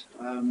from that.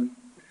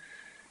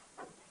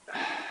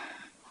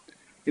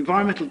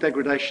 Environmental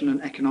degradation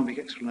and economic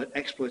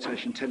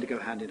exploitation tend to go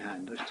hand in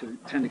hand. Those two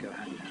tend to go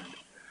hand in hand.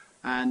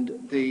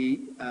 And the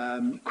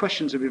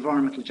questions of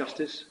environmental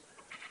justice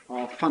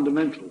are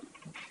fundamental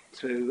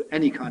to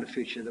any kind of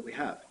future that we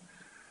have.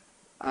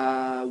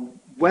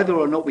 Whether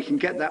or not we can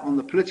get that on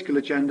the political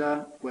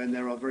agenda when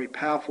there are very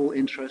powerful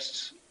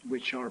interests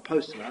which are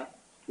opposed to that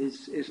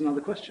is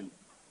another question.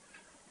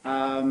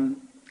 I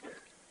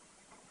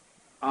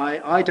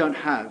don't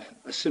have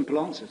a simple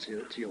answer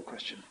to your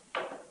question.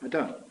 I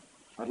don't.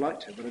 I'd like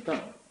to, but I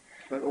don't.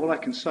 But all I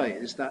can say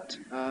is that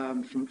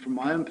from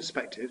my own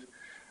perspective,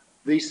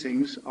 these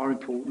things are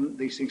important,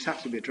 these things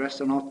have to be addressed,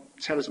 and I'll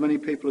tell as many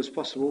people as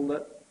possible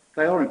that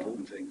they are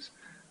important things.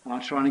 And I'll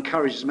try and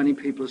encourage as many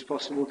people as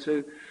possible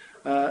to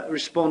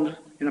respond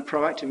in a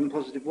proactive and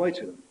positive way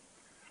to them.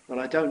 But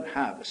I don't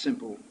have a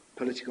simple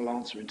political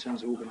answer in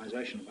terms of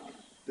organisation about it.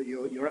 But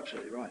you're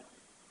absolutely right.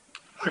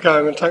 Okay,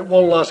 I'm going to take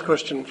one last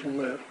question from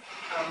there.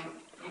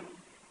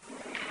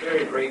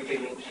 Very briefly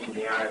mentioned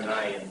the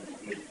RMA and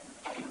you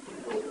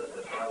thought that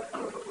the private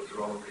corporate was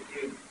wrong. Could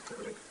you sort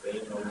of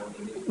expand on what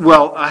you mean?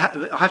 Well, I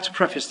have to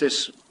preface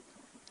this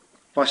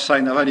by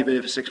saying I've only been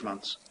here for 6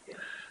 months.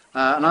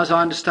 And as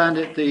I understand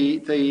it, the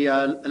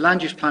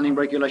land use planning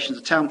regulations,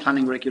 the town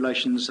planning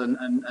regulations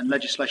and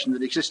legislation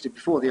that existed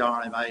before the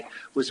RMA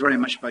was very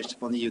much based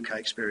upon the UK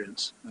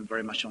experience and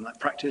very much on that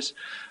practice.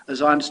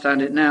 As I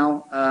understand it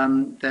now,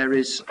 there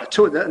is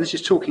and this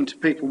is talking to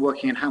people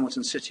working in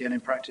Hamilton City and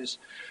in practice,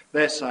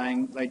 they're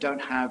saying they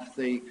don't have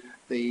the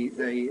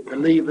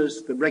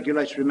levers, the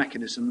regulatory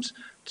mechanisms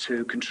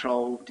to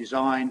control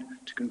design,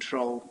 to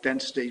control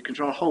density, to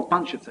control a whole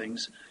bunch of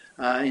things,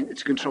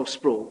 to control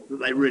sprawl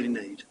that they really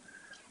need.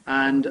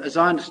 And as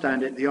I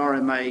understand it, the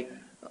RMA,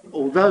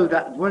 although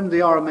that when the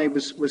RMA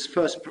was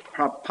first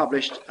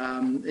published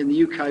in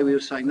the UK, we were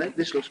saying that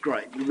this looks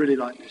great, we really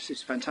like this,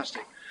 it's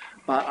fantastic.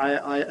 But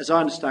as I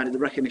understand it, the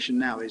recognition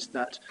now is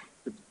that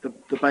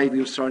the baby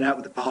was thrown out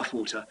with the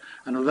bathwater.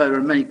 And although there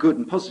are many good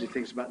and positive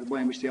things about the way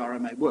in which the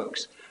RMA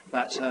works,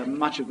 that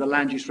much of the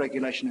land use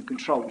regulation and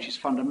control, which is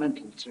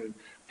fundamental to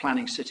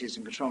planning cities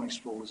and controlling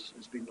sprawl,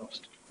 has been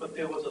lost. But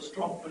there was a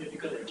strong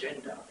political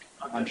agenda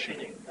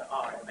underpinning the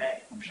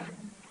RMA. I'm sure.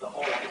 The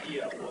whole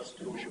idea was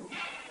to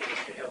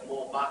have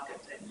more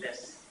markets and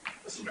less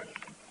restriction.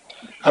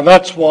 And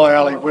that's why,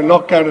 Ali, we're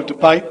not going to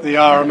debate the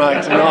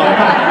RMA tonight.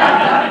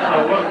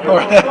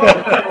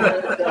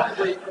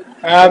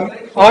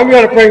 I'm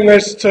going to bring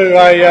this to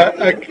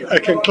a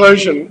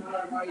conclusion.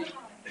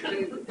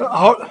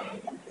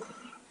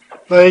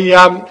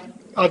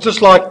 I'd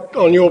just like,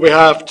 on your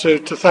behalf, to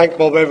thank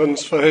Bob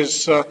Evans for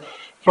his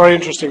very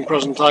interesting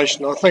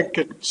presentation. I think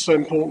it's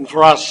important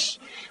for us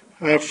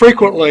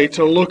frequently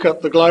to look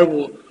at the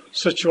global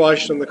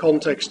situation in the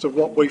context of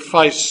what we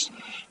face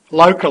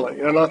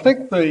locally. And I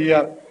think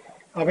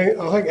I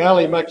think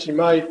Ali actually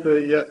made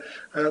the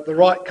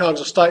right kinds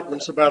of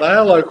statements about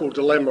our local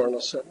dilemma in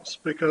a sense,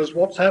 because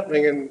what's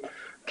happening in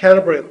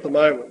Canterbury at the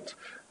moment,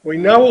 we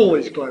know all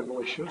these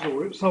global issues,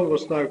 or some of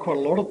us know quite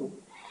a lot of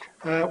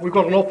them. We've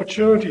got an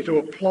opportunity to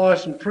apply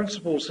some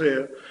principles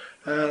here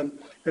in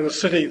a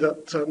city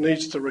that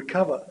needs to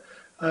recover.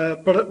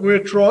 But we're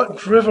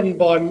driven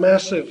by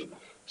massive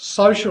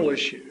social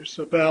issues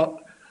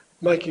about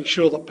making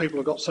sure that people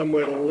have got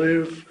somewhere to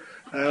live.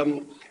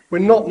 We're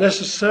not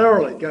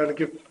necessarily going to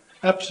give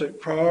absolute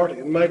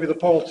priority, and maybe the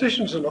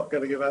politicians are not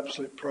going to give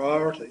absolute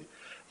priority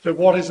to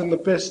what is in the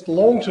best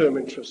long-term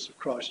interests of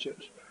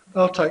Christchurch.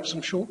 They'll take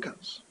some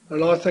shortcuts.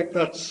 And I think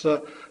that's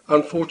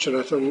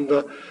unfortunate, and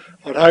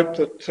I'd hope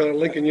that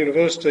Lincoln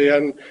University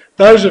and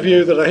those of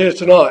you that are here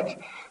tonight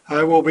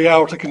will be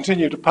able to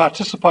continue to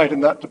participate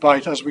in that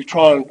debate as we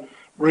try and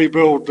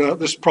rebuild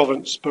this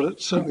province. But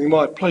it's certainly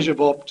my pleasure,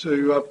 Bob,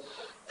 to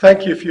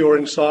thank you for your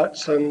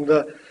insights, and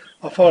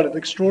I find it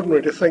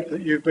extraordinary to think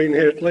that you've been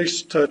here at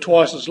least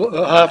twice as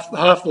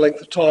half the length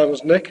of time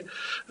as Nick,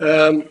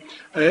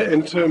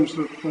 in terms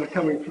of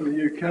coming from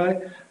the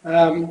UK.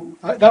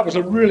 That was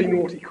a really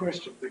naughty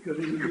question because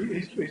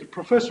he's a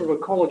professor of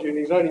ecology and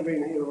he's only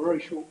been here a very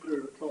short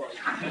period of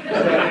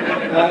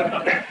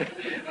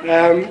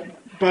time.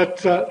 But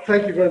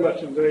thank you very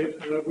much indeed.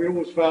 We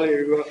always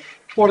value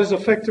what is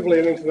effectively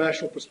an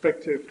international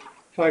perspective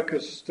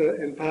focused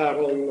in part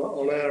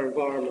on our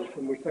environment,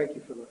 and we thank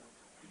you for that.